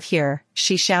teleport out of here,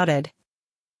 she shouted.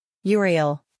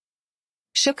 Uriel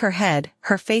shook her head,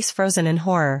 her face frozen in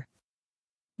horror.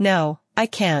 No, I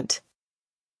can't.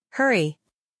 Hurry.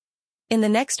 In the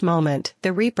next moment,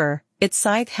 the Reaper, its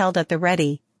scythe held at the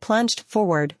ready, plunged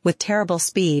forward with terrible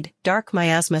speed, dark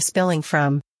miasma spilling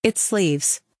from its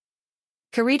sleeves.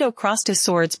 Kirito crossed his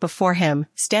swords before him,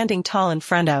 standing tall in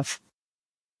front of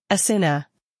Asuna.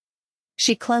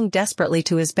 She clung desperately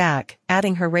to his back,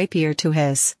 adding her rapier to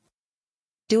his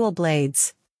dual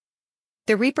blades.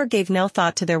 The Reaper gave no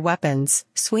thought to their weapons,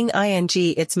 swing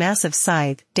its massive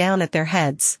scythe down at their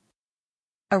heads.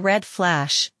 A red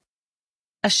flash.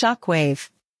 A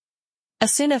shockwave.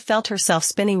 Asuna felt herself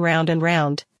spinning round and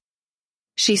round.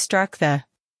 She struck the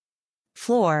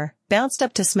floor, bounced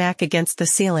up to smack against the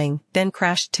ceiling, then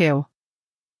crashed to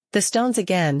the stones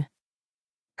again.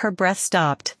 Her breath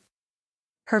stopped.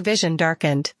 Her vision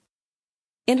darkened.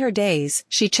 In her daze,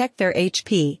 she checked their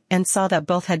HP and saw that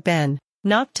both had been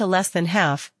knocked to less than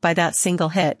half by that single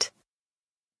hit.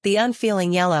 The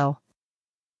unfeeling yellow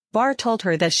bar told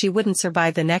her that she wouldn't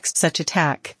survive the next such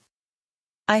attack.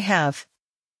 I have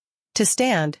to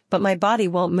stand, but my body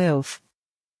won't move.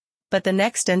 But the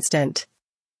next instant,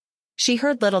 she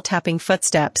heard little tapping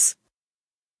footsteps.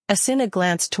 Asuna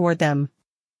glanced toward them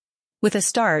with a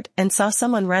start and saw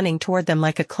someone running toward them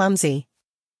like a clumsy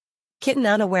kitten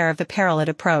unaware of the peril it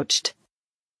approached.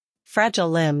 Fragile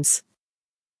limbs.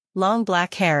 Long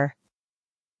black hair.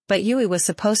 But Yui was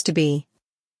supposed to be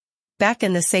back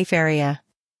in the safe area.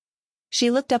 She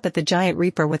looked up at the giant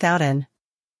Reaper without an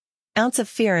ounce of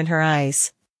fear in her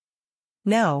eyes.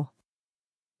 No.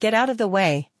 Get out of the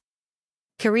way.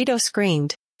 Kirito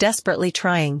screamed, desperately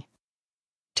trying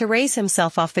to raise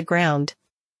himself off the ground.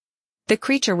 The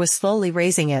creature was slowly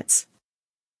raising its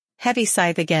heavy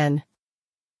scythe again.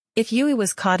 If Yui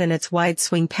was caught in its wide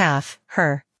swing path,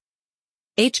 her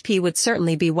HP would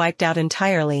certainly be wiped out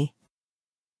entirely.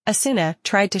 Asuna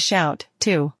tried to shout,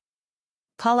 to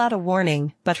call out a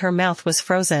warning, but her mouth was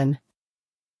frozen.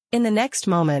 In the next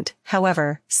moment,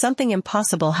 however, something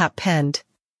impossible happened.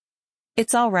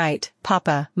 It's all right,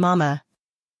 Papa, Mama.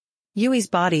 Yui's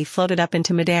body floated up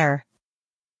into midair.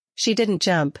 She didn't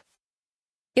jump.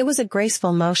 It was a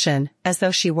graceful motion, as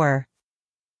though she were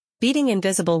beating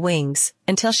invisible wings,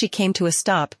 until she came to a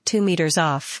stop 2 meters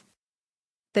off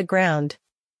the ground.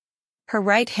 Her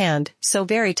right hand, so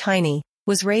very tiny,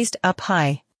 was raised up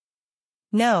high.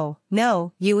 No,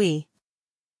 Yui.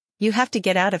 You have to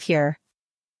get out of here.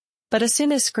 But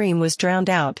Asuna's scream was drowned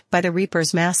out by the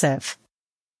Reaper's massive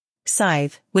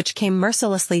scythe, which came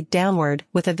mercilessly downward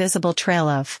with a visible trail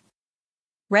of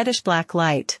reddish-black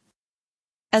light.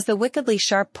 As the wickedly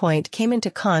sharp point came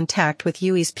into contact with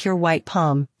Yui's pure white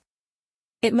palm,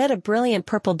 it met a brilliant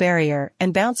purple barrier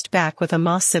and bounced back with a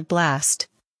massive blast.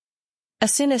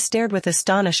 Asuna stared with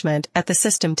astonishment at the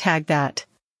system tag that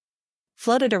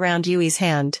floated around Yui's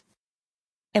hand.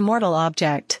 Immortal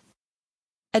object.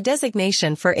 A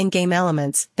designation for in-game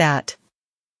elements that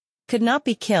could not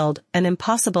be killed, an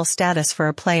impossible status for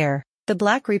a player. The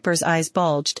Black Reaper's eyes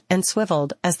bulged and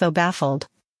swiveled as though baffled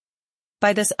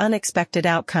by this unexpected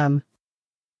outcome.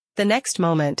 The next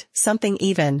moment, something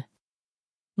even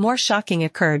more shocking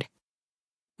occurred.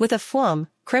 With a thwomp,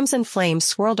 crimson flames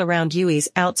swirled around Yui's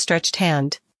outstretched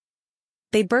hand.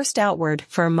 They burst outward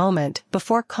for a moment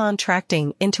before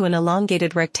contracting into an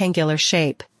elongated rectangular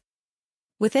shape.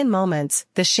 Within moments,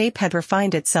 the shape had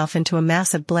refined itself into a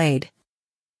massive blade.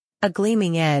 A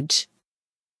gleaming edge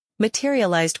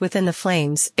materialized within the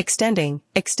flames, extending.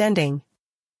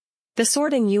 The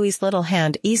sword in Yui's little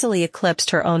hand easily eclipsed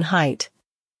her own height.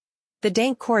 The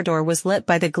dank corridor was lit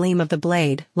by the gleam of the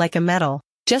blade, like a metal,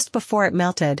 just before it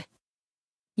melted.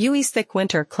 Yui's thick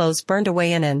winter clothes burned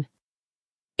away in an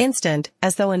instant,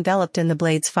 as though enveloped in the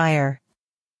blade's fire.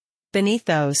 Beneath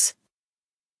those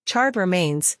charred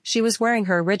remains, she was wearing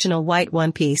her original white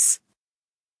one-piece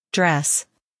dress.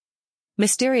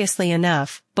 Mysteriously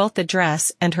enough, both the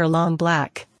dress and her long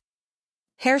black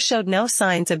hair showed no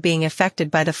signs of being affected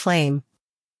by the flame.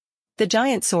 The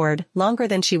giant sword, longer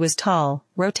than she was tall,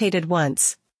 rotated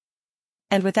once.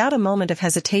 And without a moment of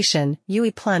hesitation,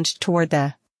 Yui plunged toward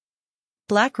the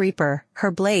Black Reaper, her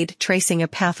blade tracing a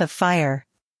path of fire.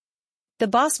 The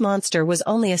boss monster was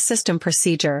only a system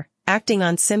procedure, acting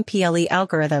on SimPLE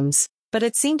algorithms, but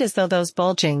it seemed as though those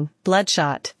bulging,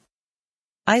 bloodshot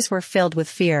eyes were filled with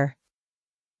fear.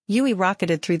 Yui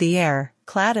rocketed through the air,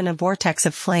 clad in a vortex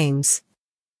of flames.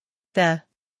 The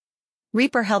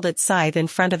Reaper held its scythe in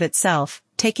front of itself,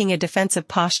 taking a defensive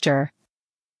posture,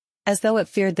 as though it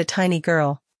feared the tiny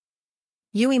girl.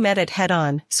 Yui met it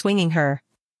head-on, swinging her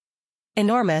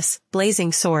enormous,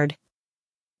 blazing sword.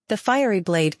 The fiery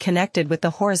blade connected with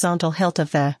the horizontal hilt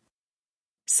of the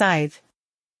scythe.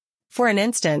 For an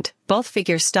instant, both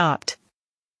figures stopped.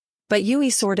 But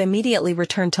Yui's sword immediately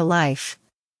returned to life.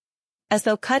 As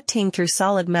though cutting through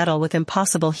solid metal with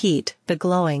impossible heat, the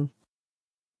glowing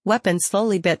weapon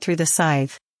slowly bit through the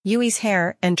scythe. Yui's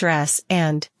hair and dress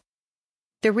and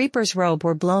the Reaper's robe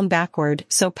were blown backward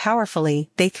so powerfully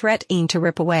they threatened to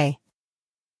rip away.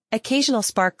 Occasional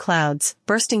spark clouds,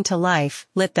 bursting to life,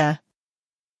 lit the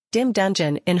dim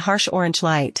dungeon in harsh orange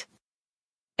light.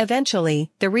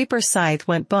 Eventually, the Reaper's scythe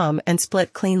went boom and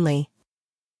split cleanly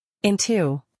in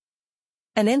two.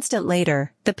 An instant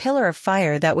later, the pillar of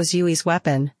fire that was Yui's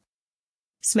weapon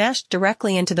smashed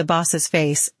directly into the boss's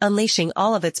face, unleashing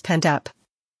all of its pent-up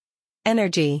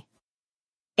energy.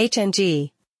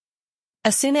 HNG.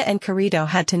 Asuna and Kirito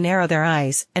had to narrow their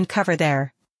eyes and cover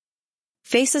their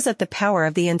faces at the power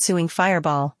of the ensuing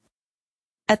fireball.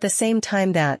 At the same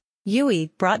time that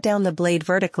Yui brought down the blade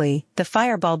vertically, the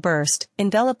fireball burst,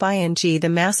 enveloping the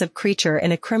massive creature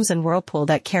in a crimson whirlpool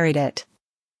that carried it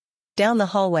down the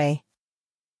hallway.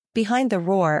 Behind the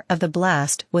roar of the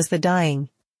blast was the dying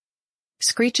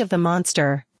screech of the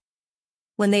monster.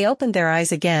 When they opened their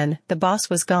eyes again, the boss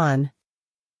was gone.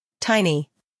 Tiny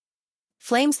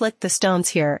flames licked the stones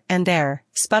here and there,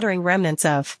 sputtering remnants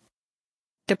of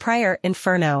the prior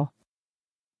inferno.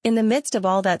 In the midst of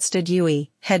all that stood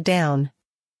Yui, head down.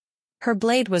 Her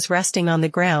blade was resting on the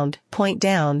ground, point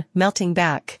down, melting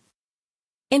back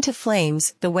into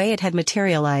flames the way it had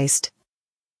materialized.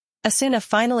 Asuna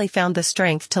finally found the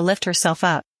strength to lift herself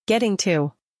up, getting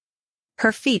to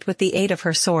her feet with the aid of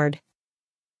her sword.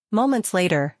 Moments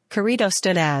later, Kirito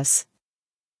stood as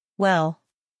well.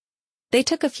 They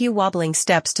took a few wobbling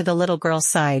steps to the little girl's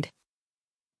side.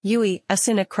 "Yui,"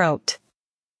 Asuna croaked.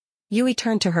 Yui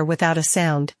turned to her without a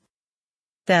sound.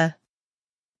 The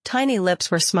tiny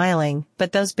lips were smiling,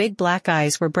 but those big black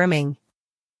eyes were brimming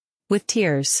with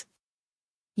tears.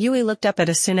 Yui looked up at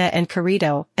Asuna and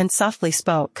Kirito and softly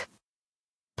spoke.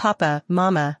 "Papa,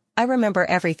 Mama, I remember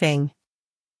everything."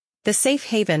 The safe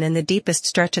haven in the deepest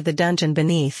stretch of the dungeon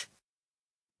beneath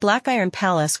Black Iron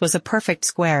Palace was a perfect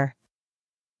square.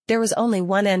 There was only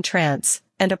one entrance,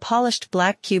 and a polished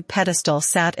black cube pedestal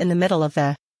sat in the middle of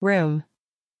the room.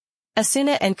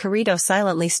 Asuna and Kirito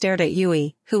silently stared at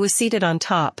Yui, who was seated on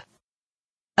top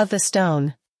of the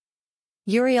stone.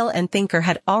 Uriel and Thinker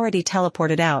had already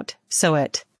teleported out, so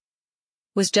it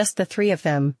was just the three of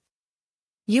them.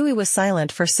 Yui was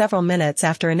silent for several minutes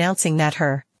after announcing that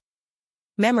her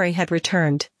memory had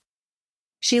returned.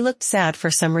 She looked sad for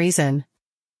some reason.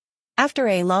 After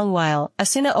a long while,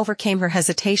 Asuna overcame her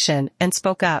hesitation and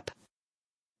spoke up.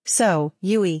 "So,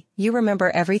 Yui, you remember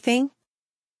everything?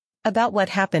 About what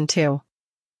happened to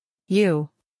you?"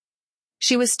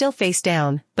 She was still face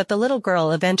down, but the little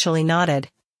girl eventually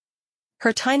nodded.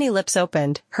 Her tiny lips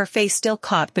opened, her face still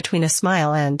caught between a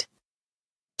smile and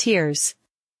tears.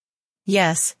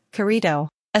 "Yes, Kirito,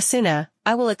 Asuna,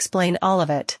 I will explain all of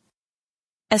it."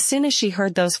 As soon as she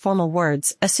heard those formal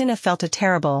words, Asuna felt a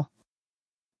terrible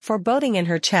foreboding in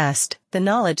her chest, the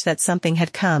knowledge that something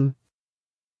had come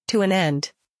to an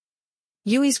end.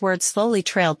 Yui's words slowly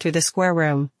trailed through the square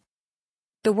room.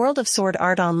 The world of Sword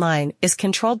Art Online is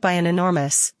controlled by an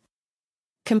enormous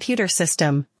computer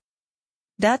system.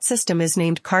 That system is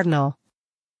named Cardinal.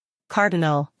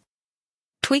 Cardinal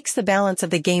tweaks the balance of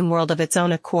the game world of its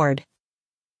own accord.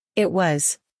 It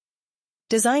was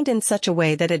designed in such a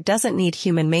way that it doesn't need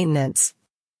human maintenance.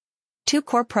 Two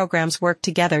core programs work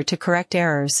together to correct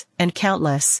errors, and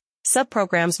countless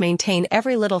subprograms maintain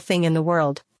every little thing in the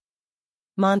world.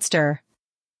 Monster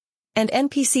and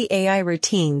NPC AI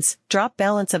routines, drop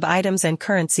balance of items and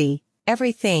currency,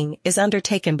 everything is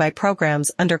undertaken by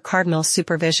programs under Cardinal's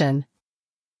supervision.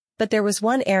 But there was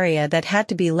one area that had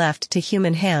to be left to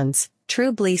human hands,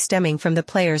 truly stemming from the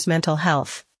player's mental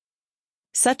health.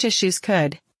 Such issues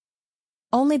could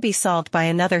only be solved by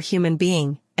another human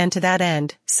being, and to that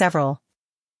end, several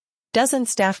dozen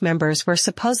staff members were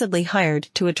supposedly hired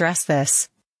to address this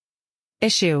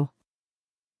issue.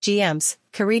 "GMs,"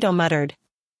 Kirito muttered.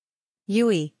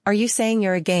 "Yui, are you saying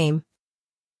you're a game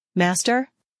master?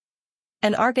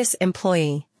 An Argus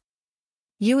employee?"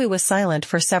 Yui was silent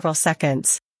for several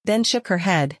seconds, then shook her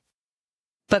head.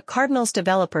 "But Cardinal's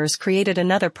developers created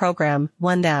another program,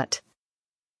 one that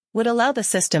would allow the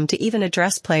system to even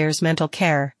address players' mental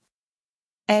care.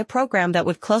 A program that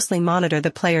would closely monitor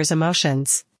the player's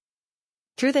emotions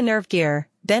through the nerve gear,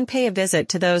 then pay a visit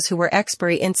to those who were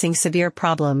experiencing severe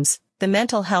problems. The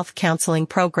Mental Health Counseling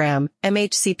Program,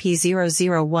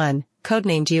 MHCP-001,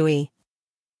 codenamed Yui.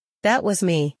 That was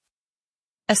me."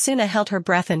 Asuna held her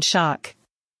breath in shock.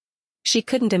 She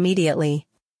couldn't immediately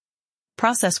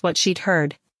process what she'd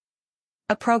heard.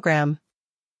 "A program?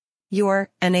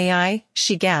 You're an AI?"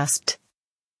 she gasped.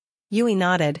 Yui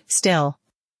nodded, still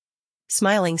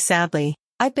smiling sadly.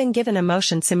 "I've been given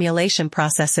emotion simulation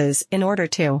processes in order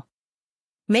to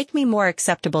make me more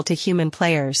acceptable to human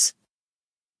players.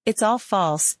 It's all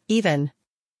false, even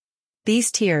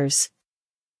these tears.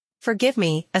 Forgive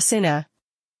me, Asuna."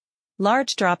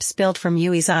 Large drops spilled from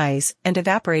Yui's eyes and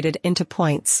evaporated into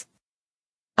points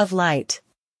of light.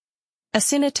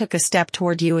 Asuna took a step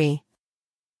toward Yui.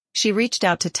 She reached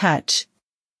out to touch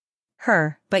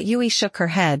her, but Yui shook her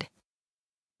head,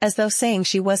 as though saying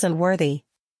she wasn't worthy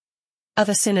of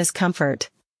Asuna's comfort.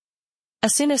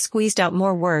 Asuna squeezed out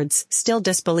more words, still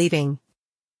disbelieving.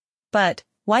 "But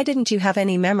why didn't you have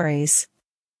any memories?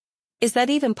 Is that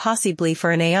even possibly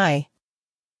for an AI?"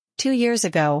 2 years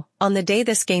ago, on the day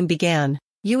this game began,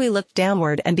 Yui looked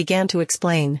downward and began to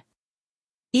explain.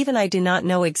 "Even I do not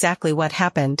know exactly what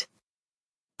happened.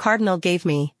 Cardinal gave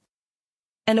me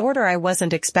an order I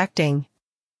wasn't expecting.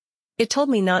 It told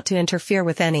me not to interfere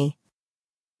with any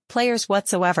players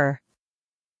whatsoever.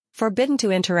 Forbidden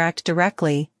to interact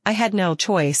directly, I had no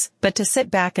choice but to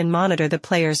sit back and monitor the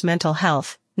player's mental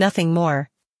health, nothing more."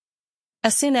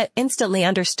 Asuna instantly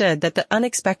understood that the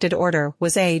unexpected order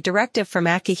was a directive from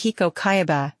Akihiko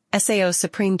Kayaba, SAO's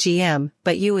Supreme GM,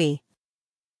 but Yui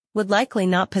would likely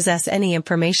not possess any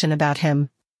information about him.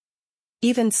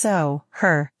 Even so,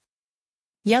 her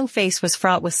young face was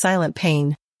fraught with silent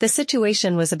pain. The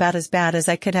situation was about as bad as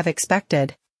I could have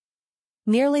expected.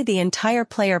 Nearly the entire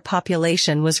player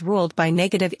population was ruled by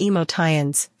negative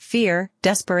emotions: fear,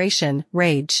 desperation,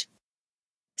 rage.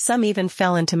 Some even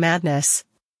fell into madness.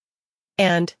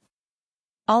 And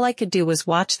all I could do was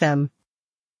watch them.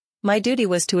 My duty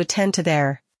was to attend to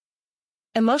their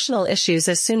emotional issues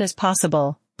as soon as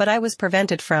possible, but I was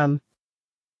prevented from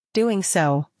doing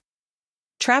so.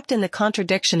 Trapped in the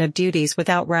contradiction of duties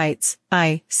without rights,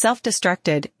 I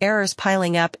self-destructed, errors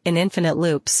piling up in infinite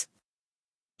loops.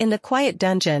 In the quiet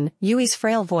dungeon, Yui's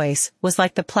frail voice was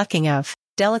like the plucking of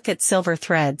delicate silver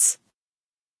threads.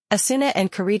 Asuna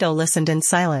and Kirito listened in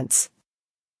silence.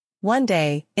 One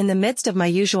day, in the midst of my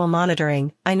usual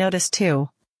monitoring, I noticed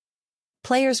two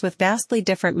players with vastly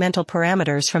different mental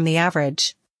parameters from the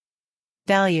average.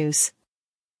 Values.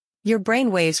 Your brain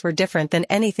waves were different than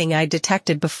anything I'd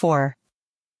detected before.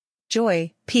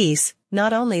 Joy, peace,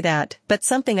 not only that, but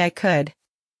something I could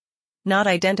not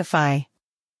identify.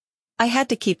 I had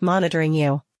to keep monitoring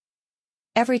you.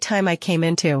 Every time I came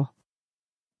into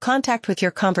contact with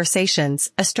your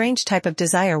conversations, a strange type of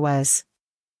desire was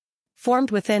formed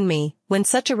within me. When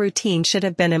such a routine should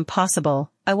have been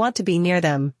impossible, I want to be near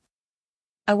them.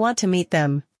 I want to meet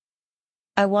them.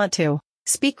 I want to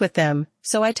speak with them,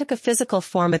 so I took a physical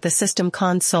form at the system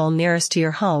console nearest to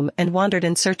your home and wandered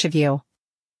in search of you.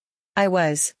 I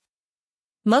was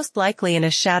most likely in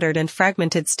a shattered and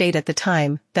fragmented state at the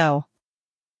time, though.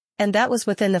 And that was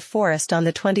within the forest on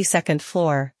the 22nd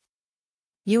floor.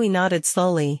 Yui nodded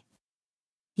slowly.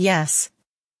 Yes.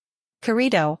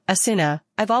 Kirito, Asuna,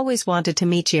 I've always wanted to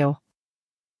meet you.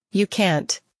 You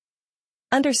can't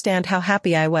understand how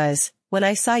happy I was when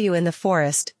I saw you in the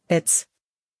forest. It's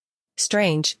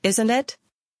strange, isn't it?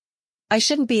 I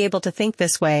shouldn't be able to think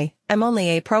this way, I'm only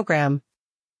a program.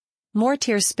 More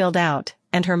tears spilled out,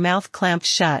 and her mouth clamped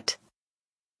shut.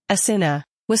 Asuna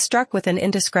was struck with an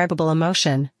indescribable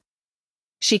emotion.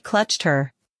 She clutched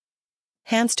her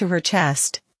hands to her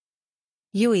chest.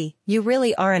 Yui, you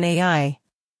really are an AI.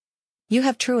 You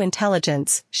have true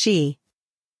intelligence, she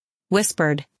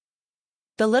whispered.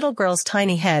 The little girl's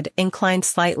tiny head inclined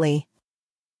slightly.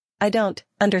 I don't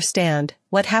understand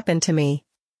what happened to me.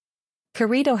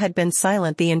 Kirito had been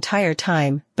silent the entire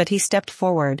time, but he stepped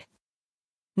forward.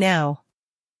 Now.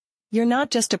 You're not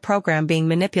just a program being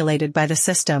manipulated by the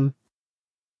system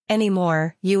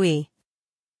anymore, Yui.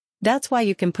 That's why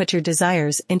you can put your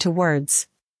desires into words.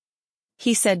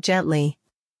 He said gently.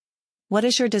 What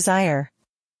is your desire?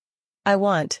 I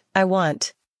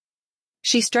want.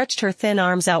 She stretched her thin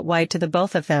arms out wide to the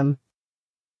both of them.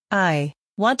 I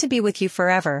want to be with you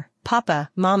forever,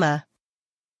 Papa, Mama.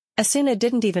 Asuna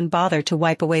didn't even bother to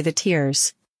wipe away the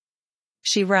tears.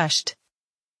 She rushed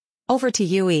over to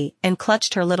Yui and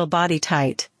clutched her little body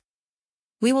tight.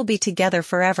 We will be together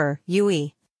forever,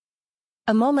 Yui.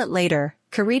 A moment later,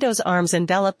 Kirito's arms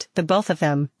enveloped the both of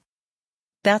them.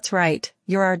 That's right,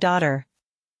 you're our daughter.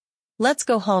 Let's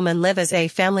go home and live as a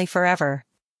family forever.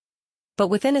 But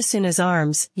within Asuna's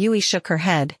arms, Yui shook her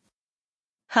head.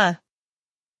 Huh.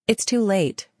 It's too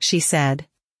late, she said.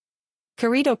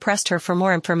 Kirito pressed her for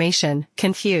more information,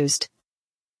 confused.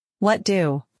 What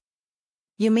do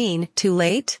you mean, too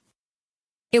late?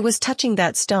 It was touching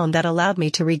that stone that allowed me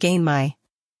to regain my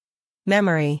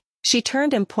memory. She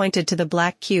turned and pointed to the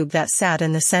black cube that sat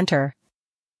in the center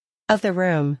of the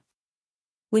room.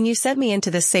 When you sent me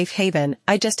into the safe haven,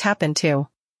 I just happened to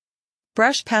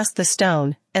brush past the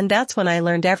stone, and that's when I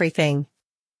learned everything.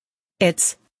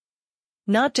 It's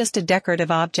not just a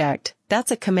decorative object,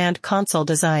 that's a command console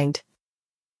designed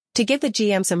to give the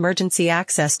GMs emergency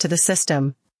access to the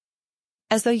system.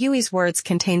 As though Yui's words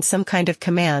contained some kind of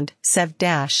command, Sev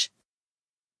dash.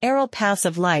 Aerial paths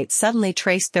of light suddenly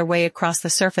traced their way across the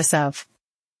surface of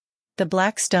the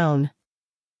black stone.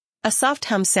 A soft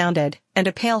hum sounded, and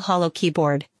a pale hollow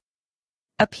keyboard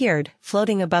appeared,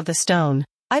 floating above the stone.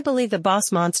 I believe the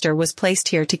boss monster was placed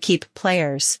here to keep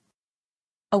players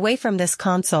away from this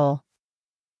console.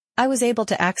 I was able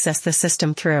to access the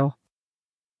system through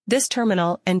this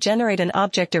terminal and generate an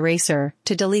object eraser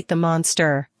to delete the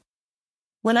monster.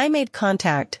 When I made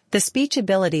contact, the speech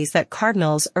abilities that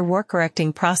cardinals or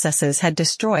war-correcting processes had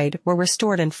destroyed were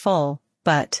restored in full,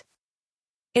 but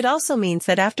it also means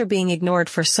that after being ignored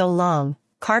for so long,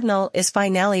 Cardinal is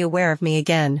finally aware of me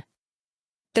again.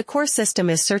 The core system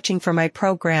is searching for my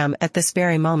program at this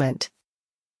very moment.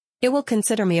 It will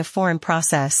consider me a foreign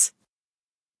process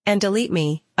and delete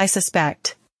me, I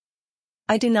suspect.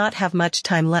 I do not have much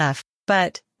time left,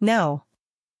 but, no.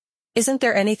 Isn't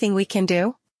there anything we can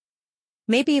do?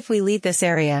 Maybe if we leave this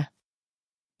area.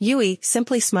 Yui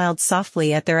simply smiled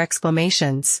softly at their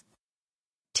exclamations.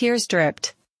 Tears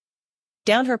dripped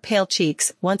down her pale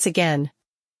cheeks once again.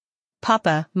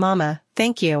 Papa, Mama,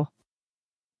 thank you.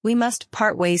 We must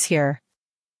part ways here.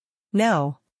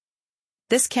 No.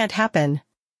 This can't happen.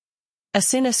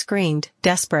 Asuna screamed,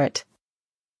 desperate.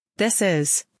 This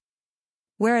is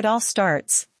where it all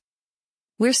starts.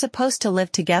 We're supposed to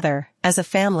live together, as a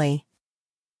family.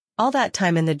 All that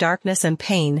time in the darkness and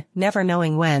pain, never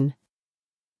knowing when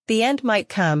the end might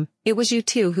come. It was you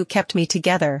two who kept me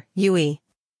together, Yui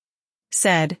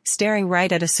said, staring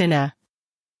right at Asuna.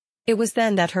 It was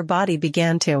then that her body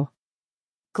began to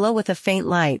glow with a faint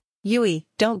light. Yui,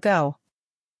 don't go.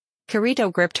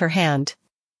 Kirito gripped her hand.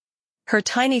 Her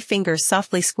tiny fingers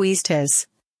softly squeezed his.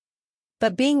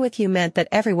 But being with you meant that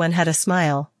everyone had a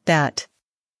smile, that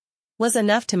was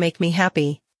enough to make me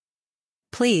happy.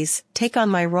 Please, take on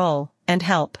my role, and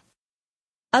help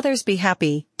others be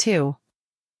happy, too.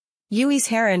 Yui's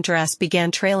hair and dress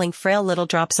began trailing frail little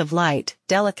drops of light,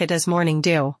 delicate as morning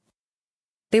dew.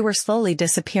 They were slowly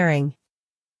disappearing.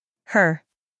 Her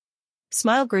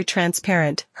smile grew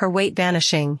transparent, her weight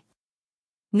vanishing.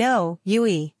 No,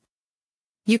 Yui.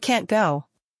 You can't go.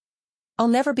 I'll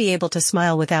never be able to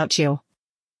smile without you.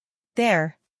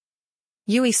 There.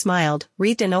 Yui smiled,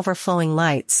 wreathed in overflowing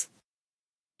lights.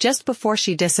 Just before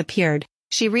she disappeared,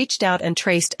 she reached out and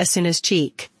traced Asuna's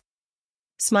cheek.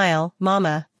 Smile,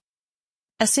 Mama.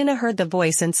 Asuna heard the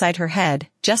voice inside her head,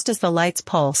 just as the lights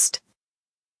pulsed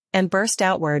and burst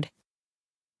outward.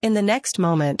 In the next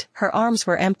moment, her arms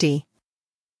were empty.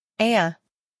 Aya.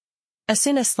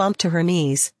 Asuna slumped to her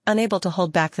knees, unable to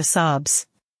hold back the sobs.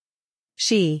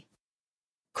 She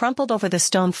crumpled over the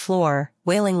stone floor,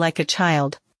 wailing like a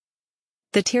child.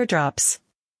 The teardrops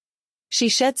she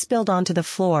shed spilled onto the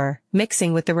floor,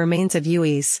 mixing with the remains of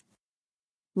Yui's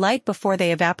light before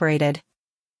they evaporated.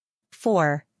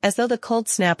 4. As though the cold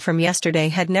snap from yesterday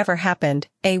had never happened,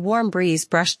 a warm breeze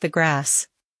brushed the grass.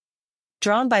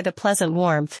 Drawn by the pleasant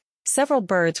warmth, several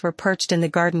birds were perched in the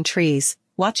garden trees,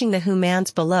 watching the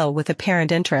humans below with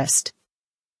apparent interest.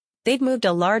 They'd moved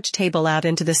a large table out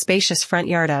into the spacious front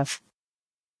yard of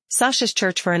Sasha's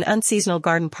church for an unseasonal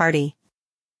garden party.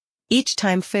 Each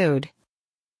time food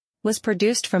was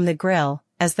produced from the grill,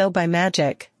 as though by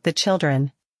magic, the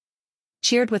children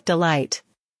cheered with delight.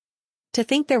 To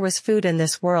think there was food in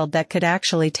this world that could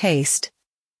actually taste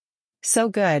so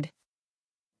good.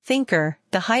 Thinker,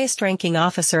 the highest-ranking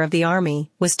officer of the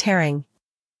army, was tearing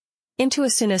into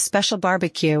Asuna's special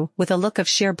barbecue with a look of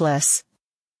sheer bliss.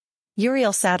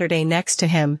 Uriel Saturday next to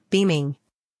him, beaming.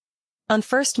 On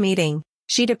first meeting,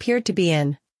 she'd appeared to be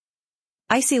in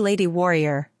icy lady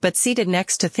warrior, but seated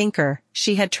next to Thinker,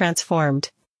 she had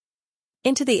transformed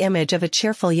into the image of a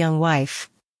cheerful young wife.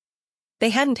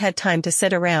 They hadn't had time to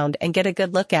sit around and get a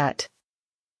good look at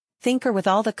Thinker with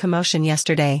all the commotion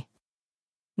yesterday.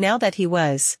 Now that he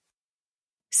was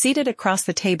seated across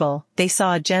the table, they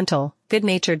saw a gentle,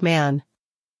 good-natured man,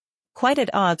 quite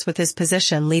at odds with his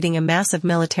position leading a massive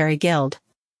military guild.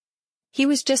 He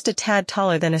was just a tad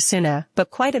taller than Asuna,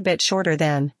 but quite a bit shorter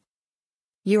than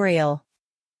Uriel.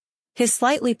 His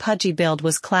slightly pudgy build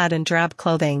was clad in drab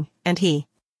clothing, and he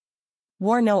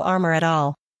wore no armor at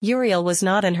all. Uriel was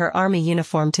not in her army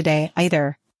uniform today,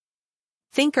 either.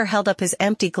 Thinker held up his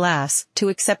empty glass to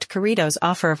accept Kirito's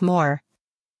offer of more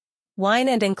wine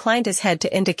and inclined his head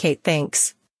to indicate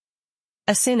thanks.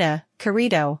 Asuna,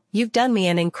 Kirito, you've done me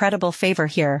an incredible favor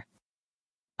here.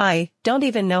 I don't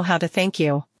even know how to thank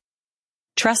you.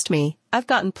 Trust me, I've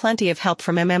gotten plenty of help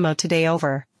from MMO today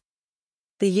over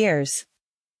the years.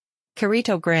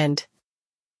 Kirito grinned.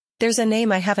 There's a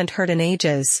name I haven't heard in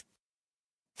ages.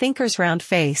 Thinker's round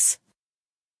face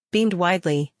beamed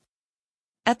widely.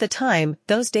 At the time,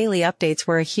 those daily updates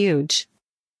were a huge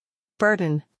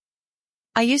burden.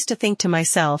 I used to think to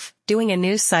myself, doing a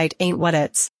news site ain't what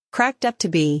it's cracked up to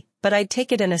be, but I'd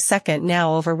take it in a second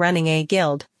now over running a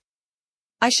guild.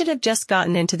 I should have just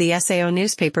gotten into the SAO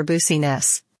newspaper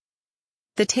boosiness.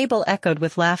 The table echoed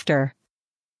with laughter.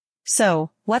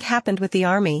 So, what happened with the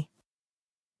army?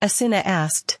 Asuna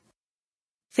asked.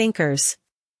 Thinker's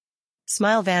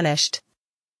smile vanished.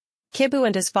 Kibu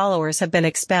and his followers have been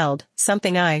expelled,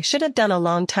 something I should have done a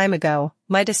long time ago,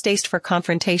 my distaste for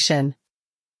confrontation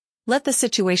let the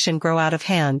situation grow out of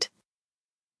hand.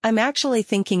 I'm actually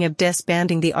thinking of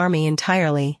disbanding the army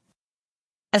entirely.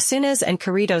 Asuna's and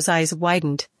Kirito's eyes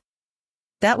widened.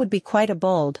 That would be quite a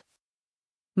bold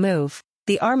move.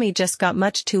 The army just got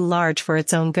much too large for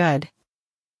its own good.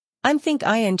 I'm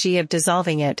thinking of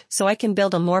dissolving it so I can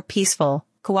build a more peaceful,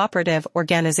 cooperative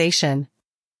organization.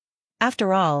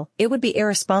 After all, it would be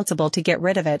irresponsible to get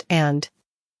rid of it and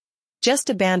just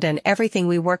abandon everything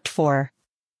we worked for.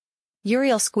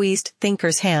 Uriel squeezed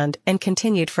Thinker's hand and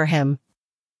continued for him.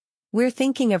 We're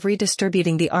thinking of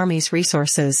redistributing the army's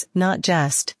resources, not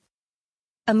just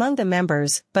among the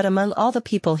members, but among all the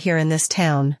people here in this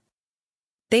town.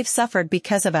 They've suffered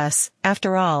because of us,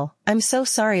 after all. I'm so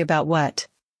sorry about what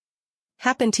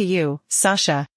happened to you, Sasha.